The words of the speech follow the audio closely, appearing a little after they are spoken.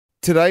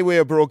Today we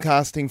are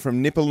broadcasting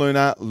from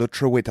Nipaluna,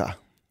 Lutruwita.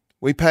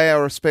 We pay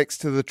our respects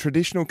to the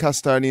traditional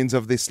custodians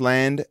of this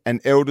land and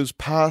elders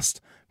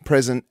past,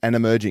 present and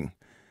emerging.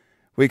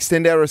 We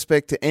extend our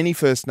respect to any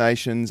First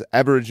Nations,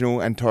 Aboriginal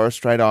and Torres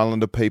Strait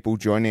Islander people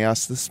joining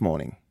us this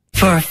morning.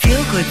 For a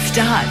feel-good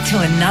start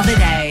to another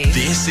day.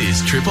 This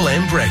is Triple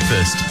M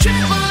Breakfast.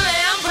 Triple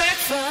M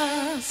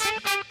Breakfast.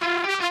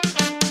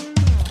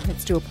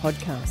 Let's do a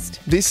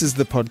podcast. This is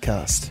the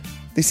podcast.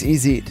 This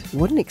is it.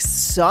 What an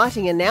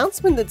exciting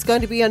announcement that's going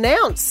to be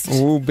announced.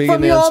 Ooh, big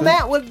from announcement. your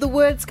mouth. Will the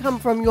words come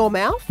from your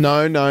mouth?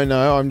 No.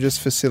 I'm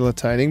just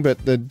facilitating,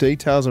 but the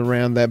details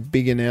around that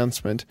big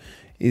announcement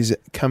is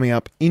coming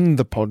up in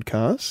the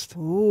podcast.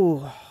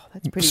 Ooh,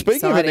 that's pretty Speaking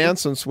exciting. of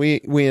announcements,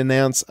 we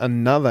announce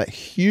another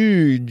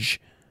huge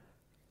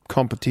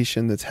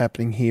competition that's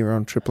happening here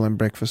on Triple M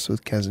Breakfast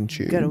with Kaz and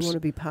Tubes. You're going to want to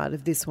be part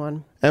of this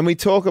one. And we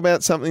talk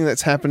about something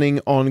that's happening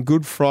on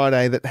Good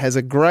Friday that has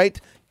a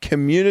great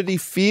community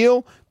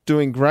feel,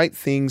 doing great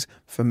things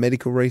for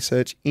medical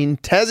research in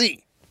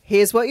Tassie.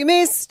 Here's what you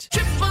missed.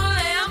 Triple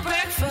M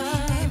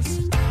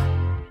Breakfast.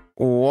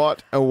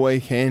 What a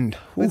weekend. It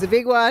was a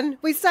big one.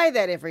 We say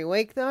that every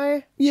week,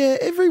 though. Yeah,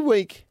 every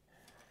week.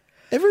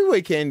 Every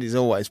weekend is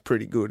always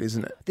pretty good,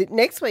 isn't it? The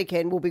next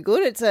weekend will be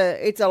good. It's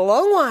a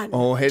long one.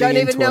 Oh, heading Don't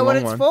even into know a what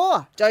long it's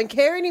one. for. Don't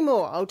care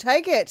anymore. I'll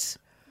take it.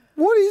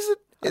 What is it?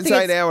 I It's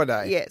think 8 hour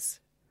day. Yes.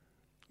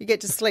 You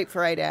get to sleep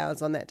for 8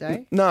 hours on that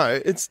day. No,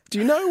 do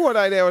you know what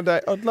 8 hour day?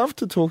 I'd love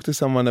to talk to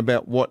someone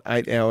about what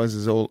 8 hour day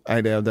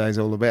is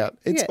all about.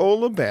 It's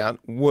all about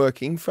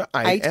working for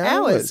 8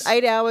 hours.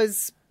 8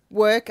 hours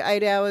work,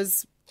 8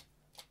 hours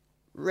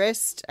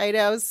rest, 8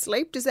 hours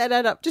sleep. Does that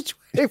add up to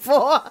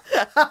 24?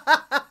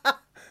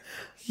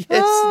 Yes,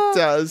 it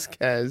does,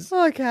 Kaz.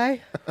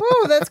 Okay.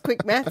 Oh, that's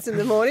quick maths in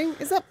the morning.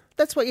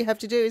 That's what you have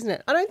to do, isn't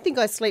it? I don't think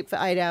I sleep for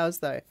 8 hours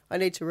though. I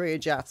need to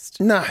readjust.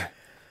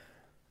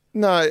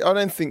 No, I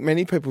don't think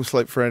many people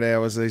sleep for 8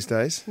 hours these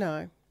days.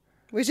 No.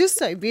 We're just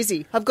so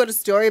busy. I've got a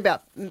story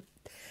about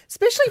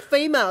especially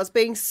females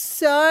being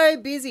so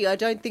busy. I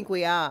don't think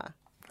we are.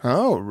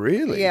 Oh,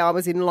 really? Yeah, I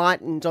was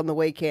enlightened on the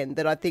weekend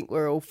that I think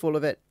we're all full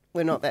of it.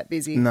 We're not that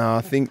busy. No,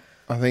 I think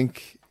We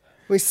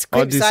I keep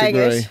saying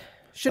disagree. it.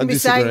 Shouldn't I be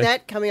saying disagree.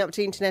 that coming up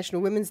to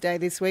International Women's Day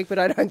this week, but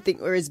I don't think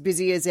we're as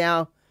busy as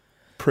our...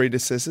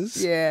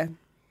 predecessors. Yeah.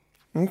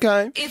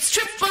 Okay. It's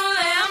Triple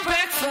M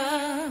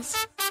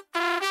Breakfast.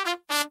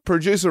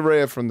 Producer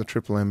Rhea from the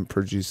Triple M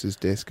Producers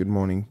Desk. Good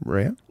morning,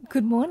 Rhea.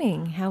 Good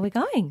morning. How are we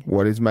going?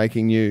 What is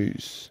making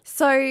news?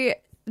 So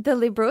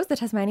the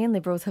Tasmanian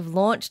Liberals, have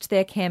launched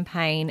their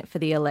campaign for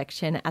the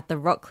election at the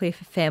Rockcliffe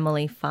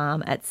Family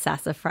Farm at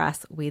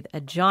Sassafras with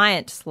a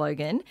giant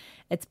slogan.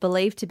 It's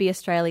believed to be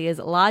Australia's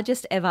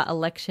largest ever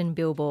election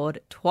billboard,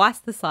 twice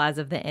the size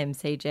of the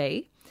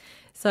MCG.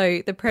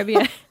 So the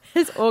Premier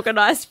has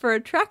organised for a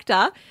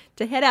tractor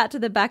to head out to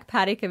the back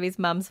paddock of his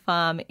mum's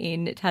farm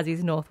in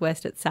Tassie's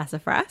northwest at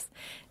Sassafras,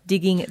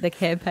 digging the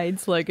campaign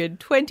slogan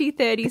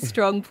 2030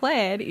 strong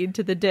plan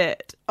into the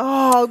dirt.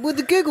 Oh, will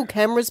the Google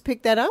cameras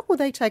pick that up? Will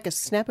they take a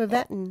snap of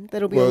that and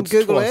that'll be on it's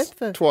Google Earth?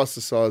 For... twice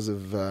the size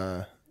of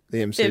the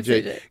MCG.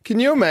 MCG. Can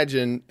you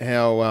imagine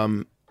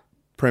how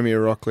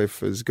Premier Rockcliffe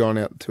has gone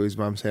out to his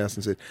mum's house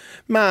and said,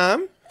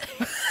 Mum,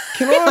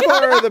 can I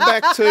borrow the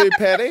back two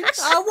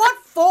paddocks? Oh, what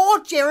for,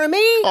 Jeremy?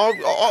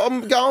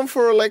 I'm going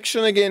for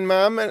election again,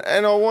 Mum,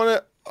 and I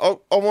want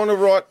to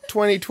write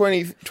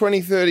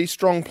 2030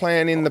 strong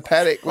plan in the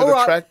paddock with All a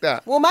right.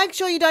 tractor. Well, make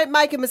sure you don't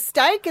make a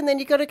mistake and then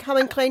you've got to come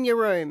and clean your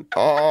room.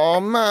 Oh,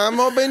 Mum,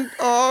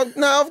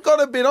 I've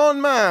got a bit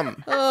on,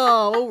 Mum.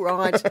 Oh, all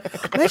right.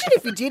 Imagine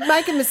if you did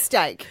make a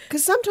mistake,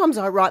 because sometimes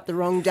I write the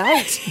wrong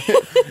date.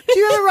 Do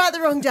you ever write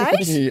the wrong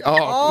date?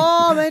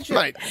 Oh, imagine.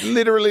 Mate,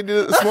 literally did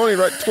it this morning.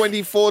 Wrote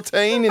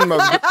 2014 in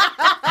my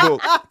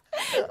book.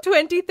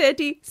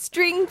 2030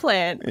 string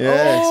plan.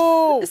 Yes.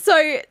 Oh, So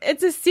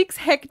it's a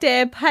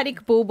 6-hectare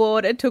paddock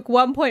billboard. It took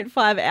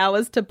 1.5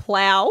 hours to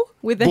plough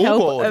with the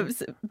help Bullboard.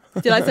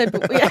 of... Did I say... the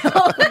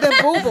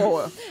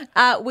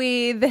bullboard.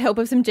 with the help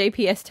of some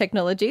GPS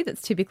technology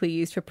that's typically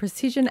used for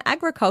precision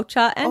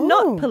agriculture and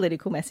not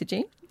political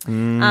messaging.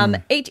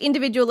 Each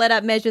individual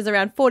letter measures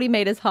around 40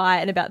 metres high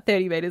and about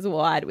 30 metres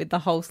wide, with the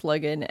whole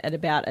slogan at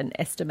about an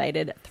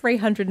estimated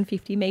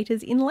 350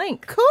 metres in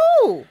length.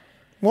 Cool.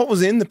 What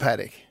was in the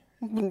paddock?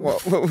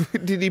 What,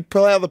 did he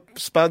plough the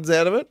spuds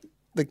out of it?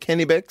 The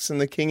Kennybecks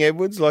and the King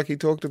Edwards like he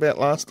talked about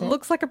last time?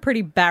 Looks like a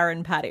pretty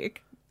barren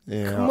paddock.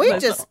 Yeah, We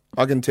just...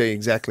 I can tell you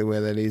exactly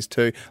where that is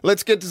too.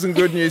 Let's get to some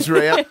good news,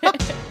 Rhea.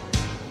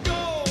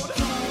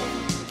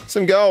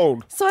 Some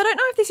gold. So I don't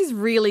know if this is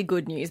really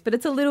good news, but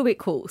it's a little bit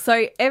cool.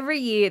 So every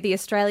year, the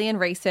Australian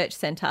Research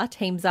Centre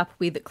teams up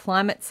with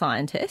climate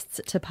scientists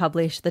to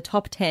publish the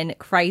top 10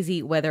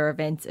 crazy weather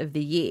events of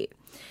the year.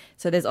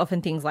 So there's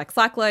often things like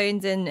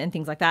cyclones and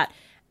things like that,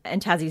 and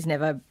Tassie's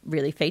never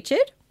really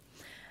featured.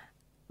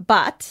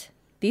 But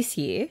this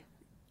year,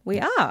 We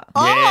are.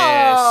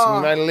 Yes,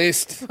 we made a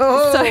list.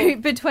 So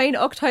between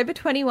October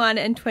 21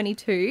 and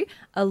 22,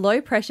 a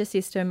low-pressure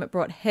system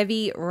brought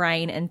heavy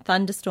rain and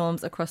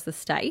thunderstorms across the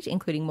state,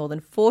 including more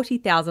than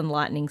 40,000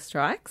 lightning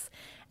strikes,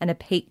 and a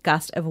peak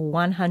gust of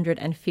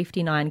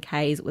 159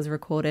 k's was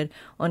recorded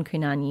on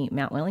Kunani,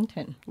 Mount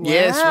Wellington.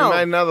 Yes, Wow. we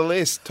made another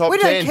list. Top We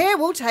 10. don't care.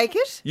 We'll take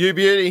it. You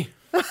beauty.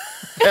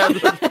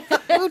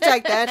 We'll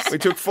take that. We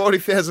took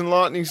 40,000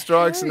 lightning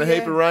strikes and a heap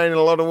yeah. of rain and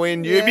a lot of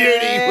wind. You beauty. We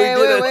Yeah,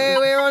 did it.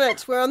 we're on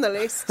it. We're on the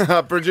list.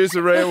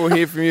 Producer Rhea will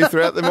hear from you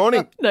throughout the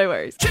morning. No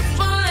worries.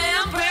 Triple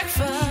M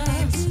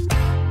breakfast.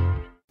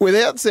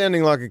 Without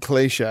sounding like a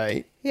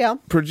cliche, Yeah.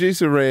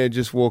 producer Rhea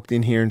just walked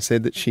in here and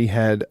said that she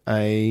had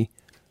a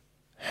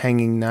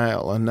hanging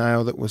nail, a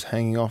nail that was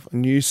hanging off.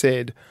 And you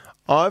said,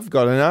 I've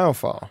got a nail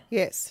file.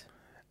 Yes.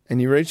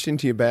 And you reached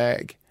into your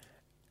bag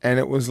and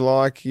it was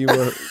like you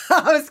were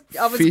I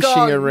was fishing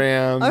gone.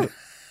 around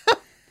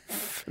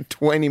for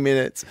 20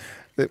 minutes.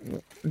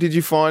 Did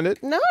you find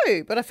it? No,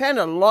 but I found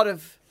a lot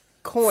of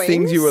coins.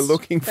 Things you were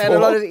looking Found for. a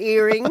lot of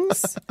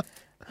earrings.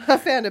 I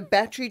found a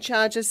battery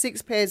charger,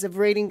 6 pairs of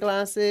reading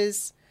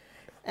glasses.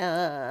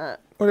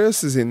 What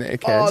else is in there,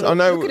 Kaz? Look, I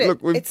know. look at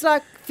it. we've- It's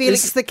like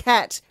Felix this- the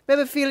cat.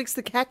 Remember Felix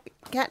the cat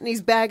and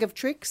his bag of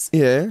tricks?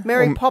 Yeah.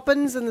 Mary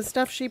Poppins and the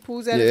stuff she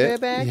pulls out yeah, of her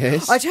bag.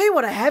 yes. I tell you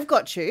what, I have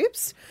got,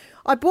 Tubes.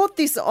 I bought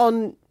this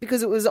on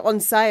because it was on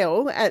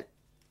sale at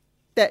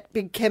that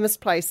big chemist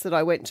place that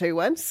I went to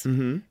once.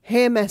 Mm-hmm.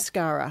 Hair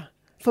mascara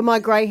for my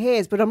grey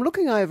hairs. But I'm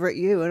looking over at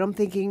you and I'm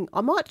thinking I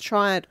might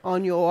try it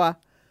on your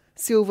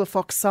silver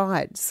fox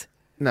sides.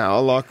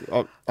 No,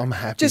 I'm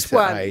happy Just to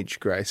one. age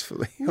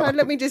gracefully. No,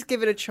 let me just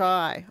give it a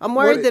try. I'm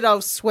worried that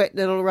I'll sweat and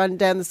it'll run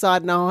down the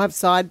side and I'll have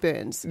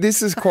sideburns.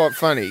 This is quite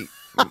funny.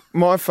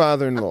 My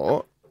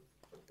father-in-law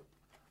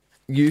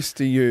used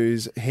to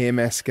use hair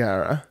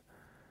mascara,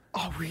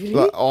 Oh, really?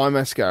 like eye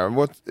mascara.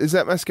 What is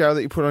that mascara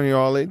that you put on your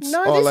eyelids?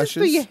 No, eyelashes?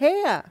 this is for your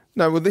hair.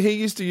 No, well, he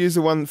used to use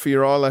the one for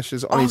your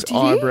eyelashes on his did he?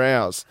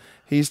 eyebrows.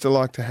 He used to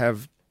like to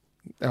have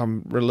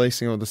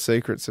releasing all the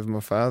secrets of my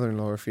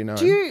father-in-law, if you know.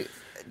 him.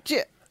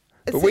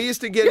 But we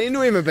used to get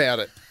into him about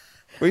it.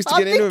 We used to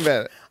get into him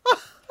about it.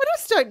 I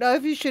just don't know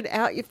if you should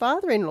out your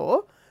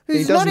father-in-law, He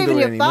who's doesn't not even do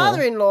it your anymore.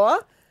 father-in-law.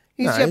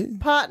 He's No. your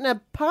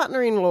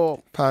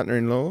partner-in-law.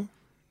 Partner-in-law.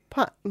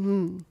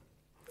 Mm-hmm.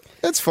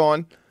 That's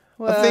fine.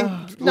 I Well,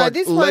 think no, like,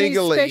 this one is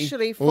legally,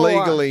 specially for-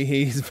 legally,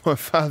 he's my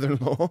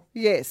father-in-law.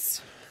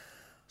 Yes.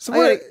 So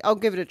what? I'll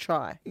give it a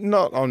try.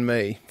 Not on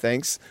me,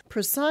 thanks.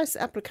 Precise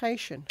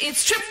application.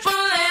 It's Triple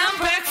M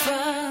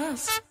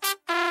breakfast.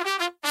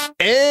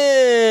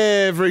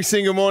 Every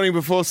single morning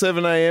before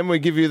 7 a.m, we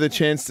give you the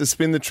chance to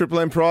spin the Triple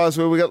M prize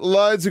wheel. We got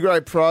loads of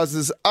great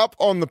prizes up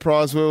on the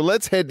prize wheel.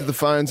 Let's head to the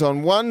phones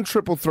on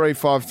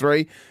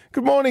 133353.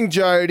 Good morning,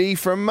 Jody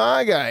from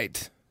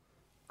Margate.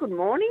 Good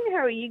morning. How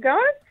are you guys?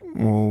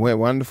 Oh, we're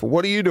wonderful.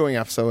 What are you doing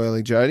up so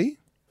early, Jody?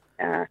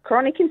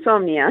 Chronic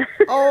insomnia.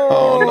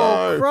 Oh,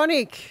 no.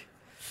 chronic.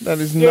 That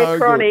is Yeah, no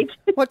chronic.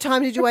 good. What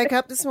time did you wake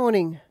up this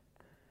morning?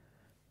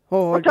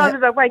 Oh, What time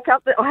did I wake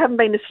up? I haven't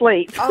been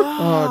asleep.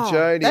 Oh,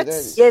 Jody.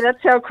 that's- Yeah, that's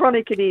how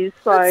chronic it is.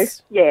 So,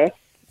 That's- yeah,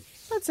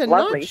 That's a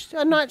Lovely.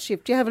 night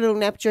shift. Do you have a little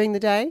nap during the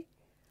day?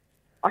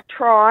 I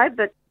try,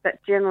 but that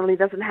generally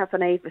doesn't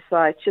happen either.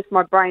 So it's just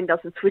my brain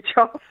doesn't switch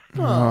off.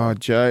 Oh,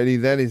 Jody,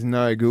 that is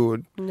no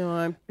good.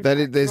 No.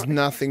 There's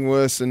nothing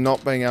worse than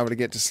not being able to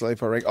get to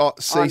sleep, I reckon. Oh,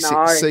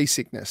 know.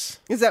 seasickness.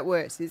 Is that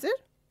worse, is it?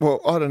 Well,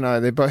 I don't know.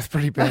 They're both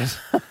pretty bad.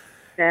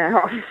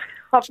 Now,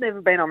 I've never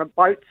been on a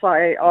boat, so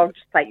I'll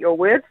just take your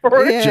word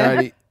for it. Yeah.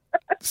 Jody,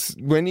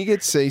 when you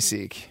get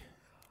seasick,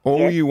 all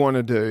Yeah. you want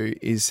to do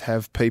is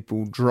have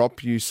people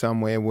drop you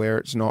somewhere where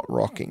it's not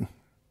rocking.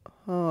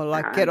 Oh,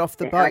 like get off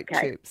the yeah, boat,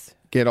 okay. Tubes.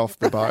 Get off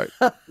the boat.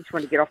 Just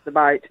want to get off the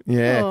boat.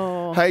 Yeah.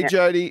 Oh. Hey,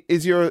 Jody,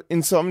 is your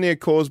insomnia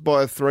caused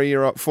by a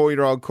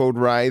 4-year-old called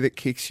Ray that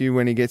kicks you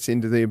when he gets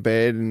into the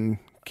bed and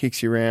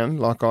kicks you around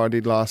like I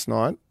did last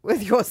night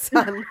With your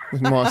son.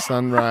 with my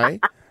son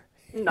Ray?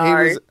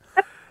 No.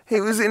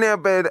 He was in our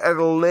bed at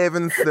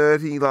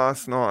 11:30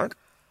 last night,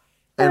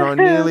 and I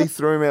nearly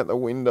threw him out the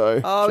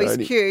window. Oh, Jody.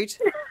 he's cute.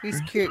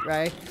 He's cute,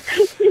 Ray.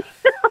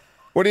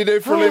 What do you do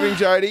for a living,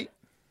 Jody?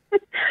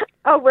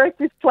 I work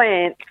with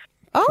plants.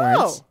 Oh,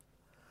 Plants.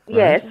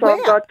 Yeah, so Wow.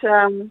 I've got,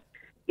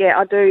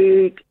 I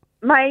do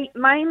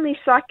mainly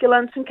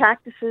succulents and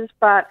cactuses,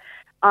 but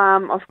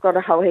I've got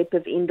a whole heap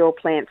of indoor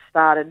plants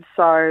started.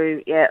 So,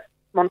 yeah,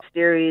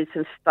 monsteras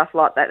and stuff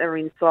like that are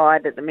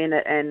inside at the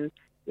minute, and,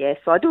 yeah,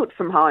 so I do it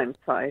from home,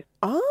 so.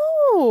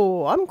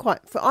 Oh, I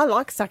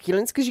like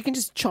succulents because you can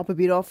just chop a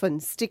bit off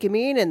and stick them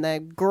in and they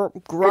grow.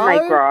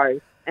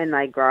 And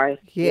they grow.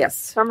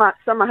 Yes. Yep.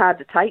 Some are hard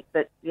to take,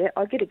 but, yeah,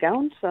 I get it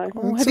going, so.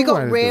 Oh, That's have you a way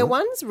got to rare do it.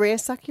 ones, rare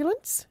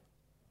succulents?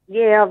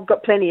 Yeah, I've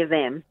got plenty of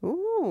them.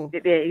 Ooh.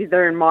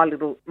 They're in my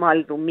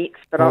little mix,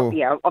 but Oh.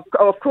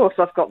 of course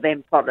I've got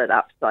them potted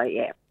up. So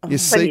yeah, Your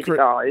plenty to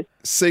go.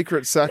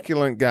 secret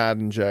succulent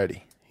garden,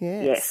 Jody.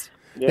 Yes.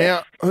 Yes.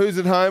 Now, who's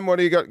at home? What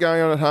do you got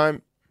going on at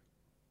home?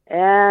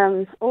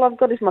 All I've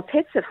got is my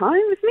pets at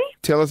home with me.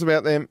 Tell us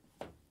about them.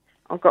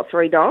 I've got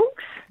 3 dogs.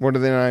 What are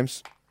their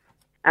names?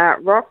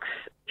 Rocks,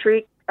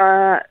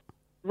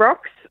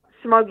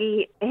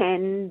 Smoggy,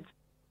 and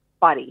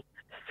Buddy.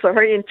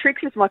 Sorry, and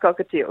Trix is my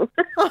cockatiel.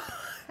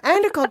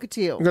 And a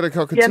cockatiel. I've got a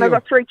cockatiel. Yeah, and I've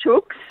got 3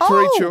 chooks.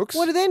 Three chooks.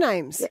 What are their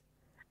names?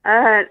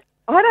 I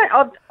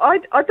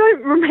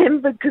don't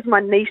remember because my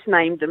niece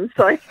named them.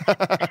 So,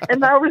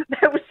 and there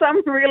was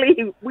some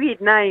really weird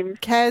names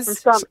Kaz,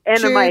 from some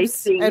anime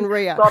Tubes, thing. and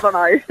Rhea. I don't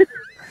know.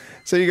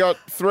 So you got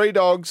 3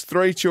 dogs,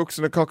 3 chooks,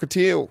 and a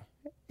cockatiel.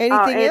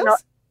 Anything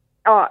else?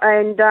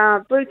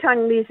 Blue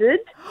tongue lizard,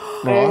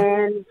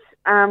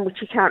 and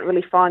which you can't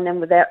really find them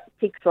without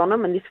ticks on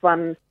them. And this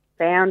one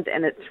found,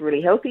 and it's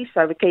really healthy,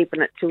 so we're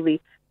keeping it till the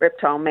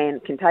reptile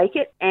man can take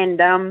it.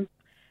 And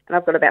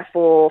I've got about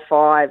 4,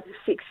 5,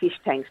 6 fish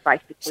tanks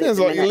basically. Sounds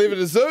like you live at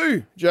a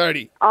zoo,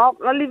 Jody. I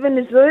live in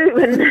a zoo,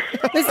 and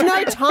There's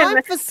no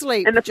time for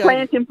sleep. and a Jody.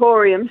 plant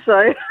emporium.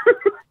 So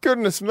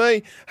Goodness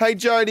me. Hey,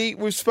 Jody,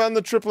 we've spun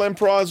the Triple M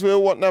prize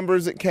wheel. What number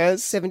is it,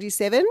 Kaz?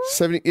 77.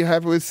 70. You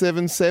happy with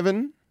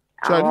 7-7?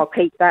 Jody? I'll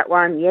keep that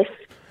one. Yes.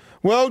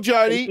 Well, Thank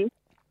Jody, you.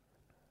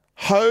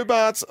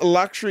 Hobart's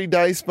luxury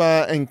day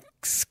spa and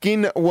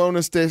skin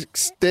wellness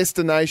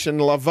destination,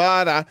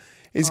 Lavada,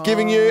 is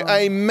giving you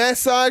a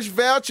massage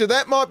voucher.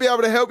 That might be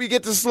able to help you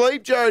get to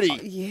sleep, Jody.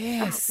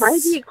 Yes.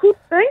 Maybe you could.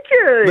 Thank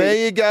you. There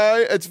you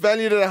go. It's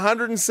valued at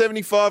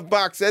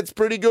 $175. That's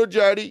pretty good,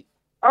 Jody.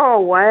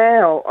 Oh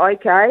wow.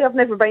 Okay. I've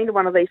never been to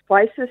one of these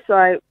places,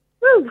 so.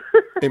 Woo.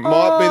 It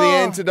might be the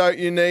antidote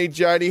you need,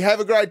 Jody. Have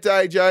a great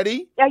day,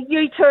 Jody. Yeah,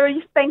 you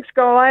too. Thanks,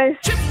 guys.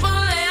 Triple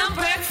M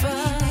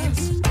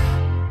breakfast.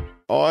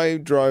 I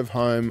drove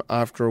home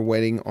after a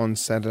wedding on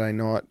Saturday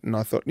night, and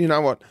I thought, you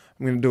know what?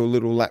 I'm going to do a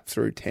little lap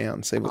through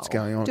town, see what's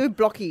going on. Do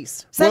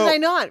blockies. Saturday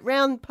night,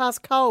 round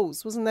past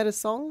Coles. Wasn't that a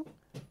song?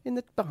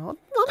 I'm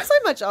so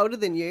much older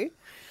than you.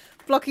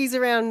 Blockies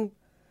around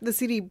the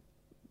city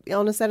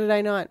on a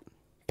Saturday night.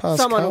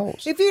 Past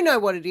Coles. If you know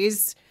what it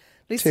is,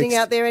 listening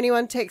Text. out there,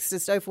 anyone, text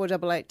us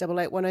 0488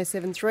 88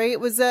 1073. It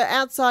was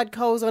outside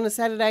Coles on a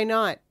Saturday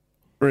night.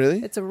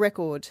 Really? It's a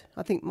record.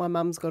 I think my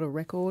mum's got a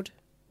record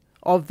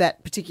of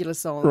that particular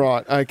song.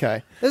 Right,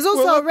 okay. There's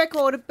also a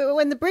record of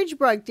when the bridge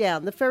broke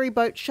down, the ferry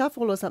boat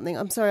shuffle or something.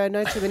 I'm sorry, I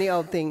know too many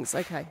old things.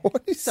 Okay.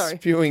 What is Sorry.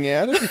 spewing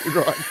out of you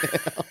right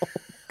now?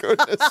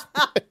 Goodness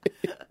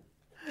me.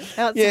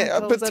 Outside Yeah,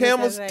 Coles but on a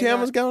town was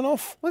Saturday going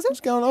off. Was it?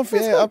 It's going off,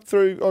 That's yeah.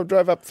 good. I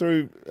drove up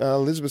through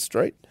Elizabeth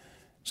Street.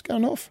 It's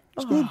going off.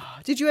 It's good.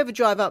 night. Did you ever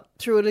drive up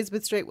through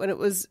Elizabeth Street when it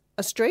was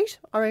a street?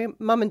 I remember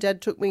Mum and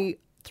Dad took me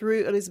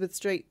through Elizabeth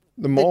Street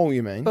The mall,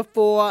 you mean?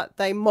 before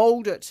they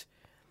mould it.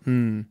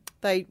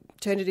 They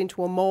turned it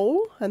into a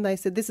mall, and they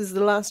said, "This is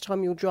the last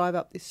time you'll drive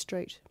up this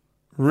street."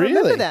 Really? I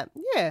remember that.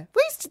 Yeah,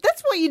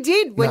 that's what you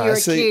did when No, you were a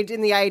see- kid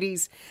in the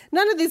 80s.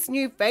 None of this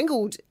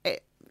newfangled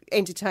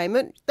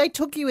entertainment. They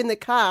took you in the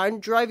car and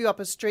drove you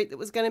up a street that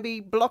was going to be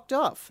blocked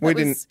off. We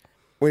That was-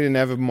 didn't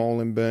have a mall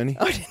in Burnie.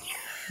 Oh, didn't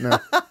you? No.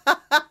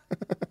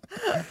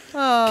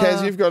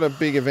 Kaz, you've got a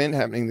big event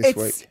happening this It's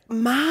week.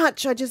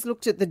 March. I just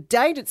looked at the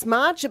date. It's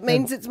March. It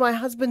means it's my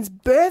husband's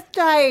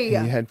birthday. You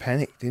had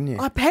panic, didn't you?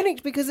 I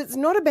panicked because it's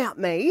not about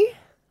me.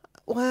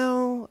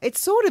 Well, it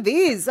sort of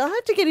is. I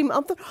had to get him.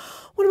 I thought,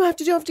 what do I have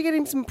to do? I have to get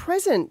him some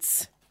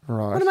presents.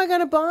 Right. What am I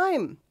going to buy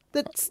him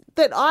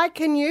that I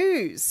can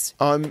use?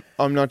 I'm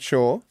not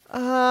sure.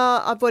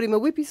 I bought him a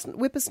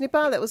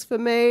whippersnipper. That was for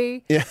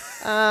me. Yeah.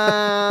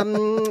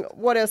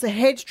 What else? A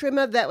hedge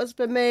trimmer. That was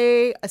for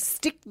me. A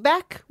stick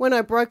vac. When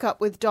I broke up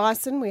with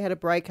Dyson, we had a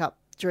breakup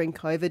during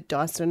COVID,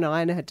 Dyson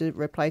and I had to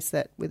replace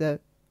that with a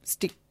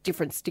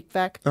different stick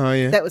vac. Oh,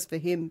 yeah. That was for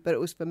him, but it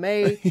was for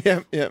me.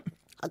 Yep.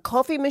 A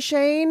coffee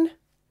machine.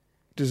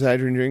 Does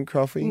Adrian drink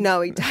coffee?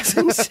 No, he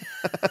doesn't.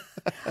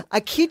 A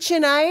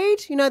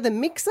KitchenAid, you know, the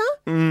mixer?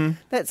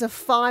 That's a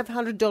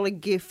 $500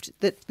 gift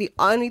that the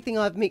only thing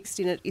I've mixed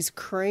in it is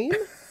cream.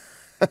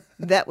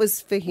 That was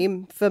for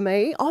him, for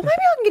me. Oh, maybe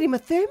I can get him a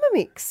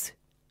Thermomix.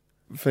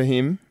 For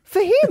him?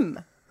 For him.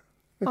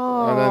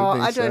 Oh,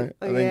 I don't think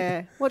so. I think-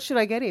 yeah. What should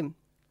I get him?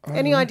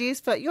 Any ideas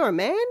for, you're a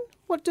man?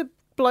 What do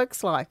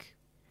blokes like?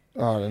 I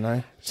don't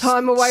know.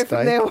 Time away from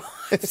Steak. their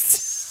wives.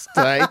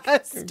 Steak.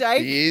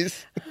 Steak.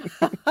 Beers.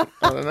 I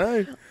don't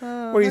know.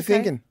 What are you Okay.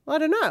 thinking? I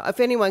don't know. If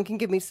anyone can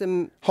give me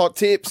some Hot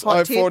tips.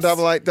 Hot tips.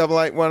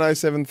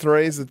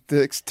 0488881073 is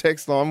the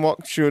text line.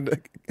 What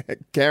should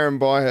Karen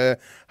buy her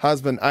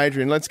husband,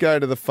 Adrian? Let's go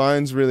to the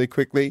phones really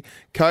quickly.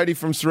 Cody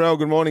from Sorrel,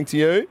 good morning to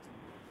you.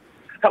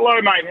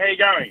 Hello, mate. How you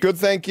going? Good,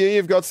 thank you.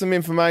 You've got some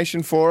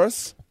information for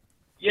us.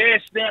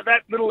 Yes. Now,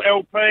 that little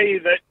LP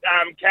that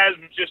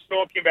Kaz was just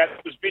talking about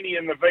was Vinny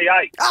and the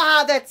V8.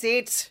 Ah, that's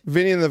it.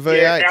 Vinny and the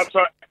V8. Yeah,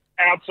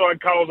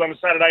 outside Coles on a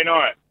Saturday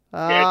night.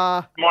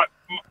 Ah. Yeah,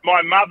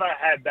 my mother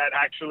had that,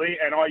 actually,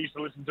 and I used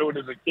to listen to it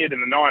as a kid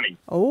in the 90s.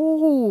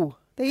 Oh,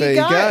 there There you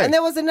you go. go. And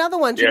there was another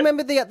one. Do you Yeah.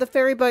 remember the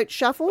ferry boat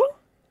shuffle?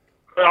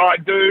 I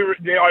do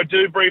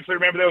briefly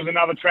remember there was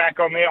another track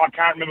on there. I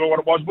can't remember what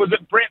it was. Was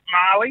it Brett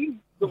Marley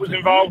that was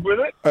involved with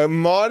it? It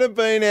might have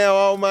been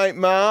our old mate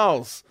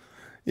Miles.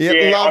 Yep,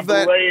 Yeah, love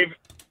that.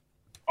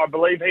 I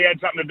believe he had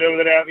something to do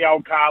with it out at the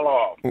old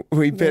Carlisle.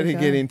 We better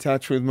get in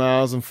touch with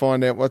Miles and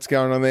find out what's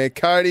going on there.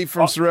 Cody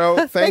from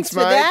Sorrel, thanks, for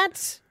mate.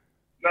 that.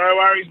 No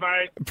worries,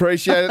 mate.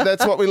 Appreciate it.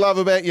 That's what we love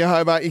about you,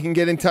 Hobart. You can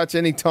get in touch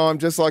anytime,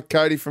 just like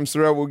Cody from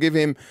Sorrel. We'll give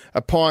him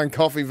a pie and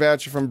coffee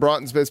voucher from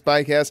Brighton's Best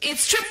Bakehouse.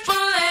 It's Triple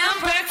M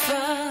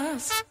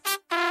breakfast.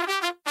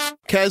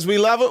 Kaz, we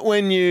love it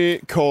when you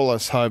call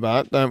us,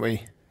 Hobart, don't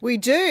we? We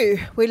do.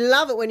 We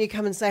love it when you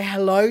come and say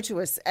hello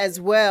to us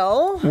as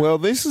well. Well,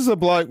 this is a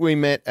bloke we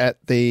met at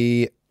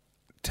the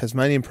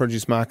Tasmanian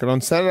Produce Market on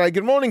Saturday.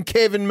 Good morning,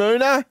 Kevin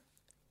Mooner.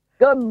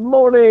 Good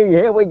morning.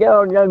 Here we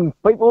go, young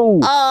people.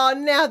 Oh,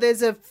 now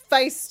there's a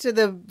face to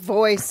the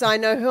voice. I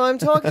know who I'm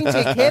talking to.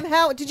 Kev,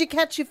 how did you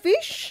catch your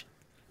fish?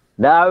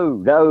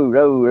 No.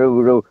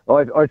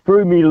 I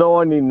threw me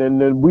line in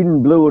and the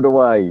wind blew it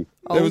away.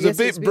 It was yes,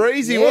 a it's bit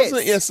breezy,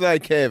 wasn't it, yesterday,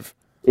 Kev?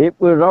 It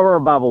was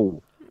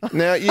horrible.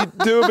 Now, you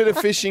do a bit of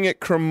fishing at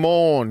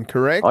MON,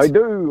 correct? I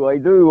do.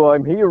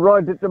 I'm here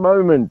right at the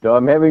moment.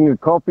 I'm having a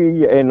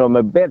coffee and I'm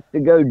about to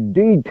go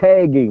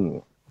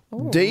D-tagging.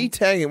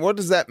 D-tagging, what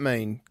does that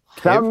mean,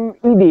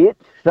 Kev?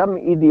 Some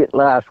idiot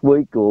last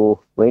week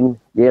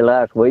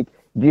last week,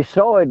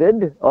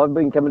 decided I've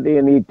been coming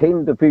down here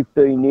 10 to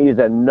 15 years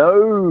and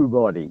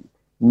nobody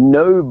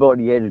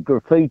has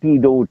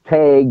graffitied or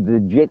tagged the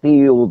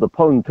jetty or the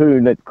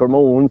pontoon at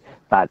Cremorne,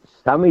 but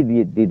some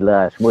idiot did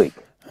last week.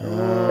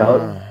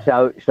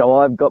 So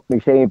I've got my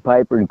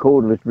sandpaper and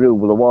cordless drill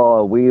with a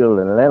wire wheel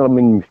and an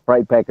aluminium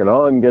spray pack and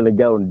I'm going to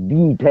go and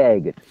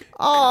de-tag it.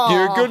 Oh,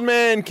 You're a good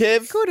man,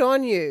 Kev. good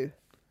on you.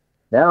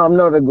 No, I'm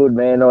not a good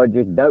man. I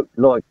just don't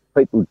like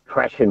people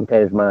trashing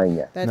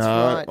Tasmania. That's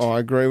No, right. I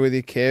agree with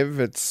you, Kev.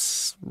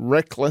 It's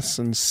reckless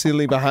and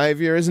silly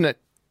behaviour, isn't it?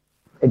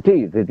 It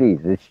is.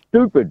 It's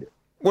stupid.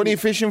 What are you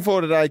fishing for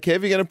today,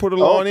 Kev? You going to put a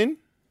line in?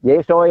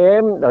 Yes, I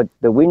am.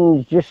 The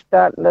wind's just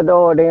starting to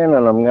die down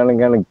and I'm going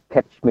to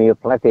catch me a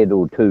flathead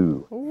or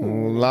two.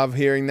 Love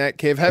hearing that,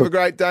 Kev. Have a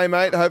great day,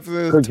 mate.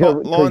 Hopefully the 'Cause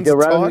lines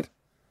are tight.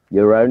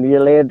 You're only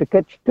allowed to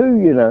catch two,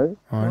 you know.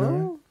 I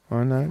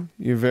know.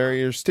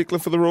 You're a stickler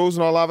for the rules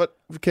and I love it,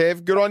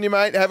 Kev. Good on you,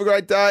 mate. Have a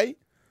great day.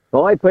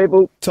 Bye,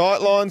 people. Tight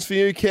lines for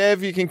you,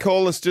 Kev. You can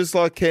call us just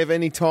like Kev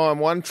anytime.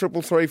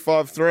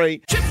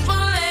 133353. Triple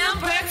M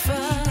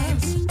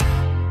breakfast.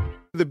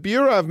 The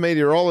Bureau of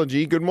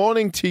Meteorology, good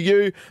morning to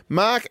you,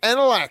 Mark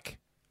Anilak.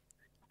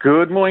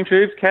 Good morning,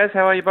 Tubes. Kaz,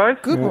 how are you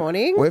both? Good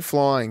morning. We're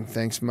flying,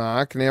 thanks,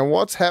 Mark. Now,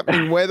 what's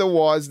happening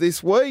weather-wise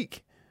this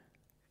week?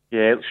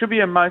 Yeah, it should be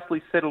a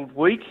mostly settled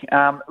week.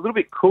 A little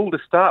bit cool to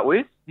start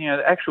with. You know,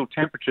 the actual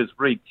temperatures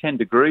read 10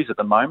 degrees at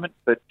the moment,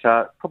 but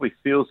probably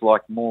feels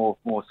like more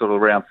sort of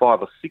around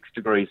 5 or 6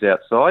 degrees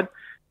outside,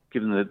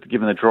 given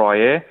the dry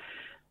air.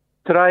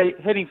 Today,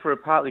 heading for a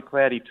partly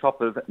cloudy top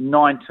of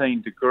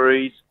 19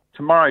 degrees.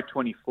 Tomorrow,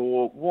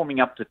 24, warming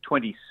up to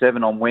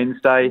 27 on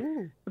Wednesday.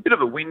 A bit of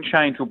a wind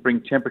change will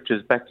bring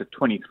temperatures back to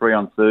 23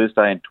 on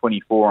Thursday and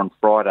 24 on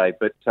Friday,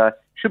 but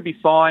should be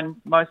fine.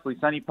 Mostly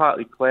sunny,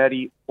 partly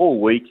cloudy all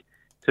week.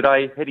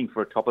 Today, heading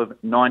for a top of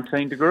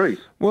 19 degrees.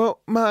 Well,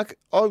 Mark,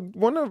 I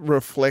want to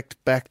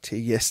reflect back to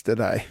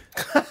yesterday.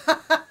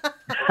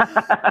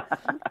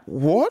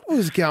 What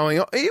was going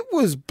on? It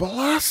was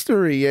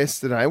blustery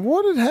yesterday.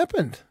 What had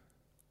happened?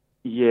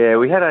 Yeah,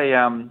 we had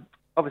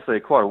obviously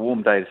quite a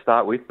warm day to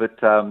start with,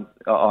 but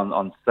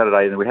on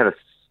Saturday, then we had a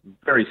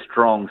very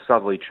strong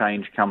southerly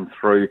change come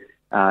through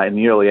in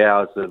the early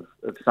hours of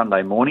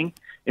Sunday morning.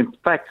 In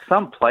fact,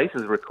 some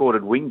places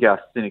recorded wind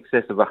gusts in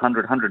excess of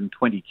 100,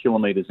 120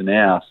 kilometres an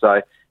hour.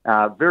 So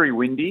very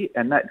windy,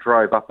 and that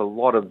drove up a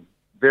lot of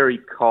very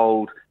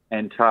cold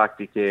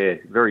Antarctic air,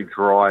 very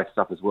dry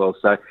stuff as well.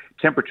 So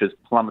temperatures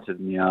plummeted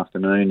in the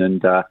afternoon,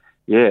 and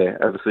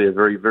obviously a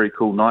very, very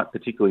cool night,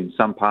 particularly in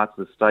some parts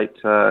of the state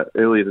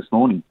earlier this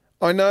morning.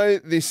 I know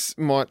this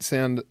might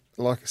sound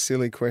like a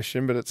silly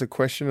question, but it's a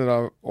question that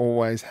I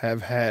always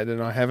have had,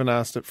 and I haven't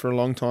asked it for a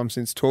long time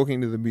since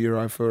talking to the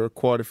Bureau for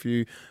quite a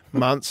few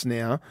months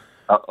now.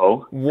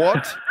 Uh-oh.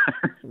 What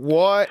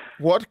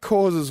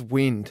causes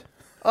wind?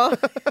 Well,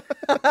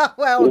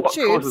 What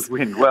Tubes. causes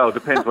wind? Well, it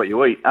depends what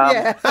you eat.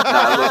 Yeah.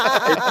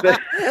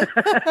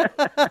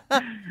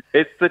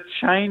 It's the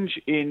change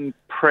in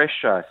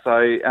pressure.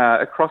 So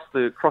across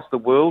the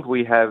world,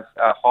 we have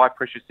high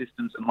pressure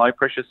systems and low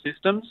pressure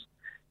systems.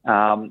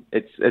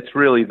 It's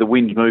really the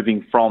wind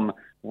moving from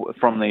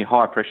the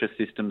high pressure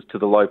systems to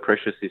the low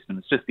pressure system.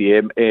 It's just the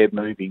air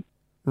moving.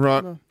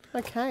 Right.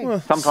 Okay.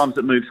 Sometimes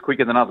it moves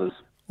quicker than others.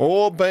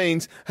 All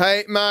beans.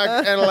 Hey, Mark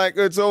Anilak,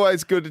 it's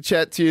always good to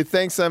chat to you.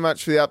 Thanks so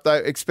much for the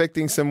update.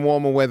 Expecting some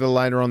warmer weather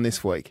later on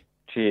this week.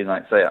 Cheers,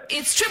 mate. See ya.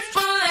 It's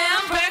Triple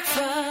M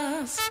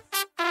breakfast.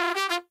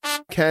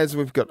 Kaz,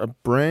 we've got a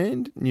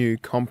brand new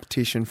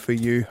competition for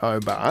you,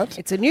 Hobart.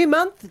 It's a new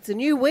month. It's a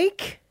new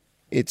week.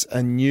 It's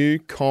a new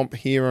comp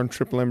here on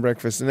Triple M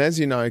Breakfast. And as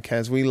you know,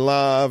 Kaz, we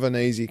love an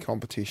easy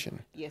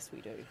competition. Yes,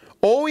 we do.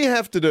 All you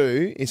have to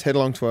do is head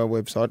along to our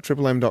website,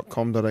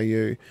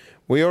 triplem.com.au.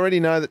 We already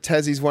know that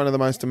Tassie's one of the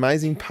most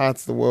amazing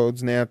parts of the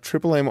world. Now,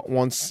 Triple M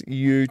wants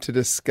you to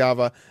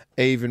discover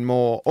even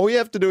more. All you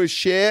have to do is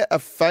share a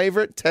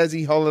favourite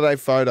Tassie holiday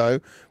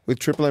photo with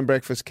Triple M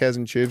Breakfast, Kaz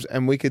and Tubes,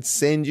 and we could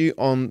send you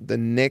on the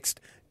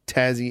next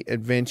Tassie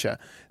adventure.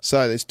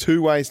 So there's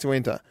two ways to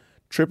enter.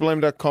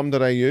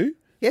 triplem.com.au.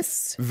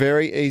 Yes.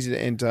 Very easy to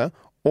enter.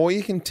 Or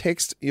you can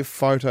text your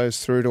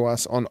photos through to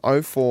us on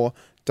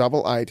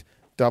 0488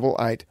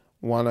 88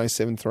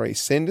 1073.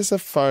 Send us a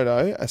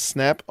photo, a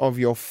snap of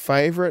your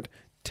favourite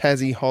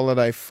Tassie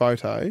holiday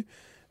photo, and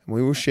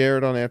we will share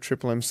it on our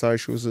Triple M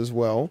socials as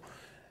well,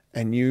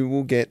 and you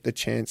will get the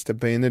chance to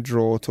be in the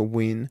draw to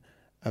win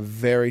a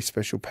very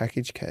special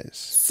package, Kaz.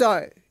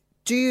 So,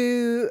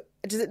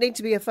 does it need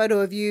to be a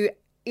photo of you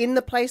in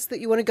the place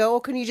that you want to go,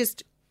 or can you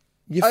just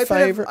Your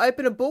favourite,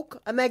 open a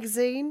book, a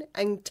magazine,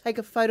 and take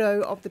a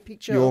photo of the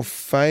picture your of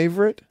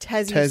favourite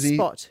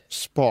Tassie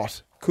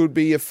spot? Could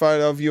be a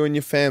photo of you and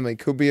your family.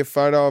 Could be a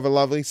photo of a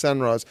lovely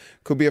sunrise.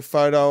 Could be a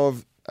photo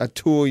of a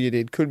tour you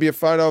did. Could be a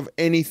photo of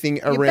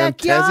anything around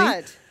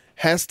backyard. Tassie.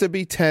 Has to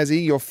be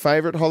Tassie, your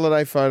favourite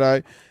holiday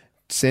photo.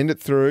 Send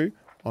it through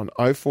on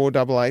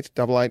 0488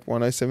 88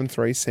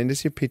 1073. Send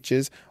us your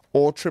pictures,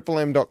 or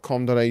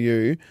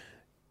triplem.com.au.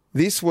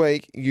 This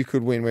week, you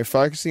could win. We're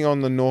focusing on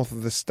the north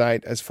of the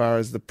state as far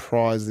as the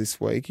prize this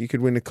week. You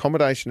could win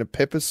accommodation at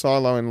Pepper's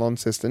Silo in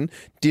Launceston,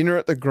 dinner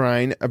at the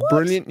Grain, a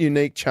brilliant,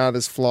 unique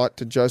charters flight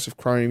to Joseph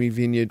Cromie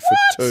Vineyard for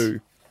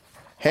two.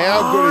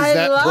 How good is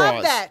that I prize?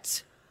 love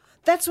that.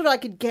 That's what I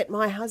could get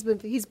my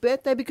husband for his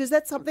birthday, because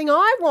that's something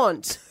I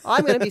want.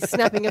 I'm going to be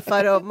snapping a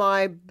photo of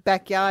my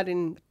backyard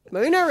in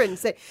Moona and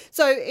say.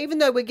 So even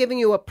though we're giving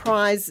you a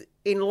prize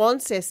in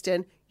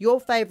Launceston, your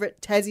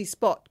favourite Tassie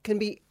spot can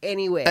be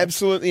anywhere.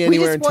 Absolutely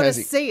anywhere in Tassie. We just want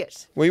to see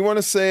it. We want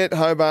to see it,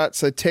 Hobart.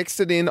 So text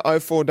it in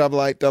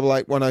 0488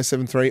 88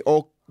 1073,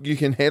 or you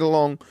can head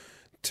along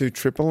to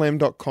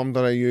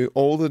triplem.com.au.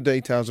 All the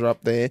details are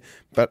up there.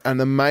 But an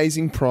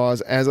amazing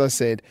prize, as I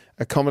said,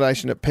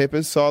 accommodation at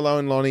Pepper's, Silo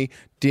and Lonnie,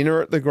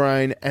 dinner at the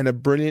Grain, and a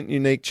brilliant,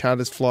 unique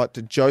charters flight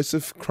to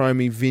Joseph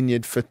Cromie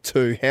Vineyard for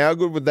two. How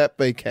good would that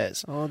be,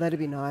 Kaz? Oh, that'd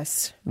be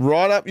nice.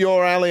 Right up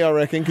your alley, I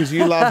reckon, because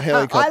you love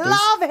helicopters.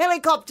 I love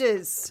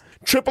helicopters.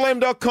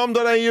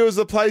 triplem.com.au is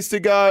the place to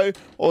go,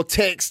 or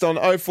text on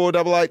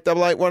 0488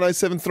 88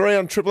 1073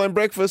 on Triple M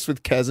Breakfast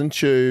with Kaz and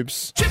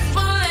Tubes.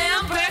 Triple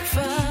M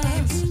breakfast.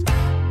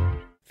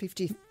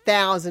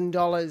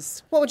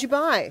 $50,000. What would you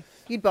buy?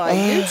 You'd buy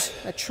a ute,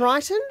 a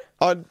Triton.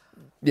 I'd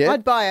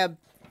buy a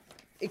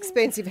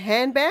expensive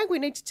handbag. We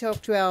need to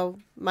talk to our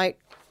mate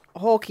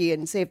Hawkeye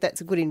and see if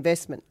that's a good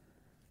investment.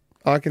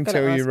 I can Gotta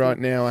tell you ask right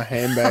now, a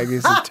handbag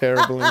is a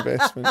terrible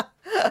investment.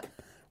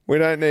 We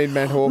don't need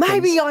Matt Hawkins.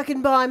 Maybe I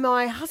can buy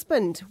my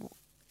husband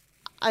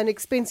an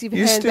expensive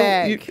you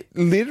handbag.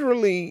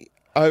 Literally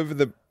over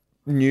the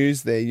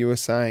news there, you were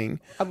saying,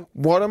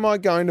 what am I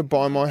going to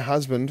buy my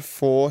husband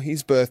for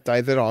his birthday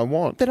that I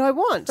want? That I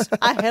want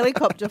a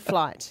helicopter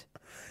flight.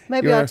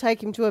 Maybe I'll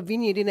take him to a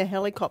vineyard in a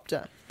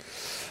helicopter.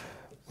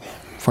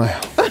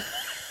 Wow.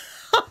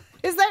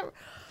 Is that...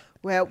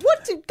 Well,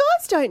 what do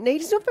guys don't need?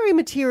 He's not very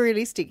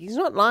materialistic. He's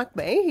not like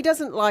me. He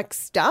doesn't like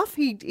stuff.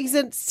 He's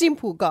a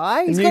simple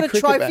guy. He's got a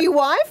trophy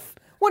wife.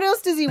 What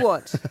else does he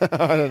want?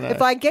 I don't know.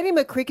 If I get him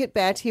a cricket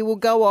bat, he will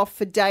go off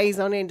for days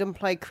on end and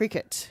play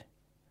cricket.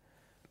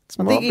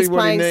 I think he's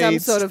playing some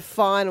sort of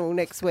final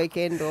next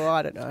weekend, or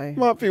I don't know.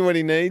 Might be what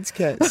he needs,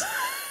 Kaz.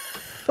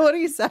 What are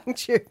you saying,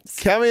 Tubes?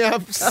 Coming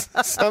up,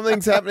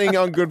 something's happening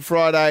on Good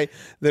Friday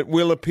that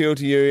will appeal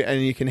to you,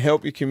 and you can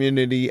help your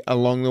community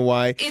along the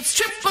way. It's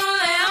Triple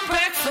M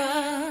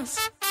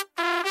breakfast.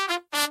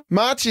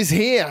 March is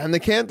here, and the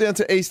countdown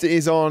to Easter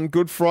is on.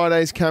 Good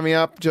Friday's coming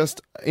up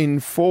just in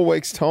 4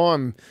 weeks'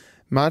 time,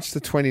 March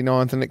the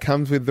 29th, and it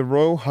comes with the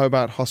Royal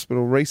Hobart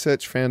Hospital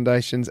Research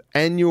Foundation's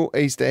annual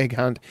Easter egg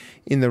hunt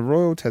in the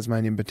Royal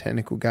Tasmanian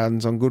Botanical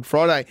Gardens on Good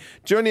Friday.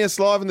 Joining us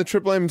live in the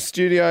Triple M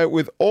studio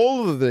with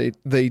all of the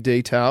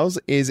details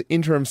is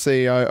Interim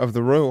CEO of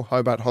the Royal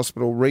Hobart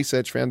Hospital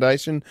Research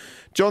Foundation,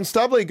 John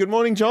Stubley. Good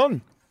morning,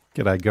 John.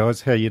 G'day,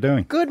 guys. How you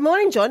doing? Good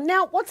morning, John.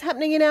 Now, what's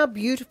happening in our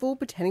beautiful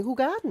botanical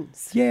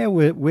gardens? Yeah,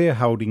 we're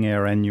holding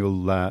our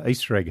annual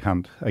Easter egg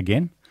hunt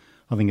again.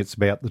 I think it's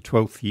about the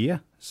 12th year.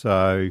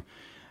 So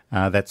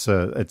it's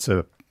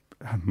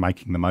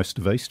making the most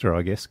of Easter,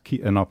 I guess,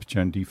 an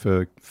opportunity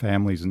for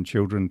families and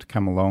children to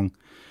come along,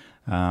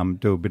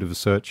 do a bit of a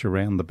search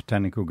around the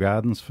botanical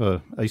gardens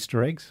for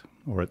Easter eggs,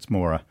 or it's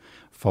more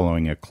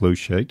following a clue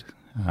sheet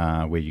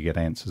where you get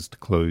answers to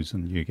clues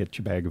and you get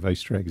your bag of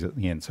Easter eggs at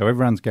the end. So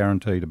everyone's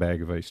guaranteed a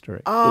bag of Easter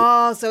eggs.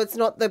 Oh, so it's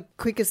not the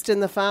quickest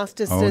and the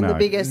fastest and the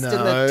biggest and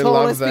the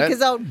tallest,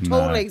 because old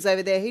tall legs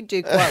over there, he'd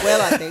do quite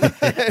well, I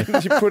think.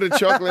 And you put a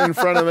chocolate in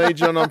front of me,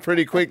 John, I'm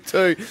pretty quick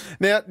too.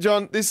 Now,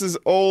 John, this is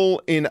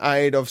all in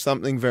aid of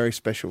something very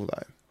special,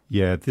 though.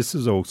 Yeah, this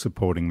is all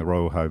supporting the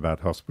Royal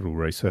Hobart Hospital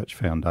Research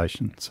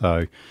Foundation.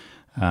 So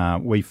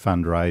we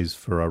fundraise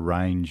for a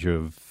range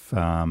of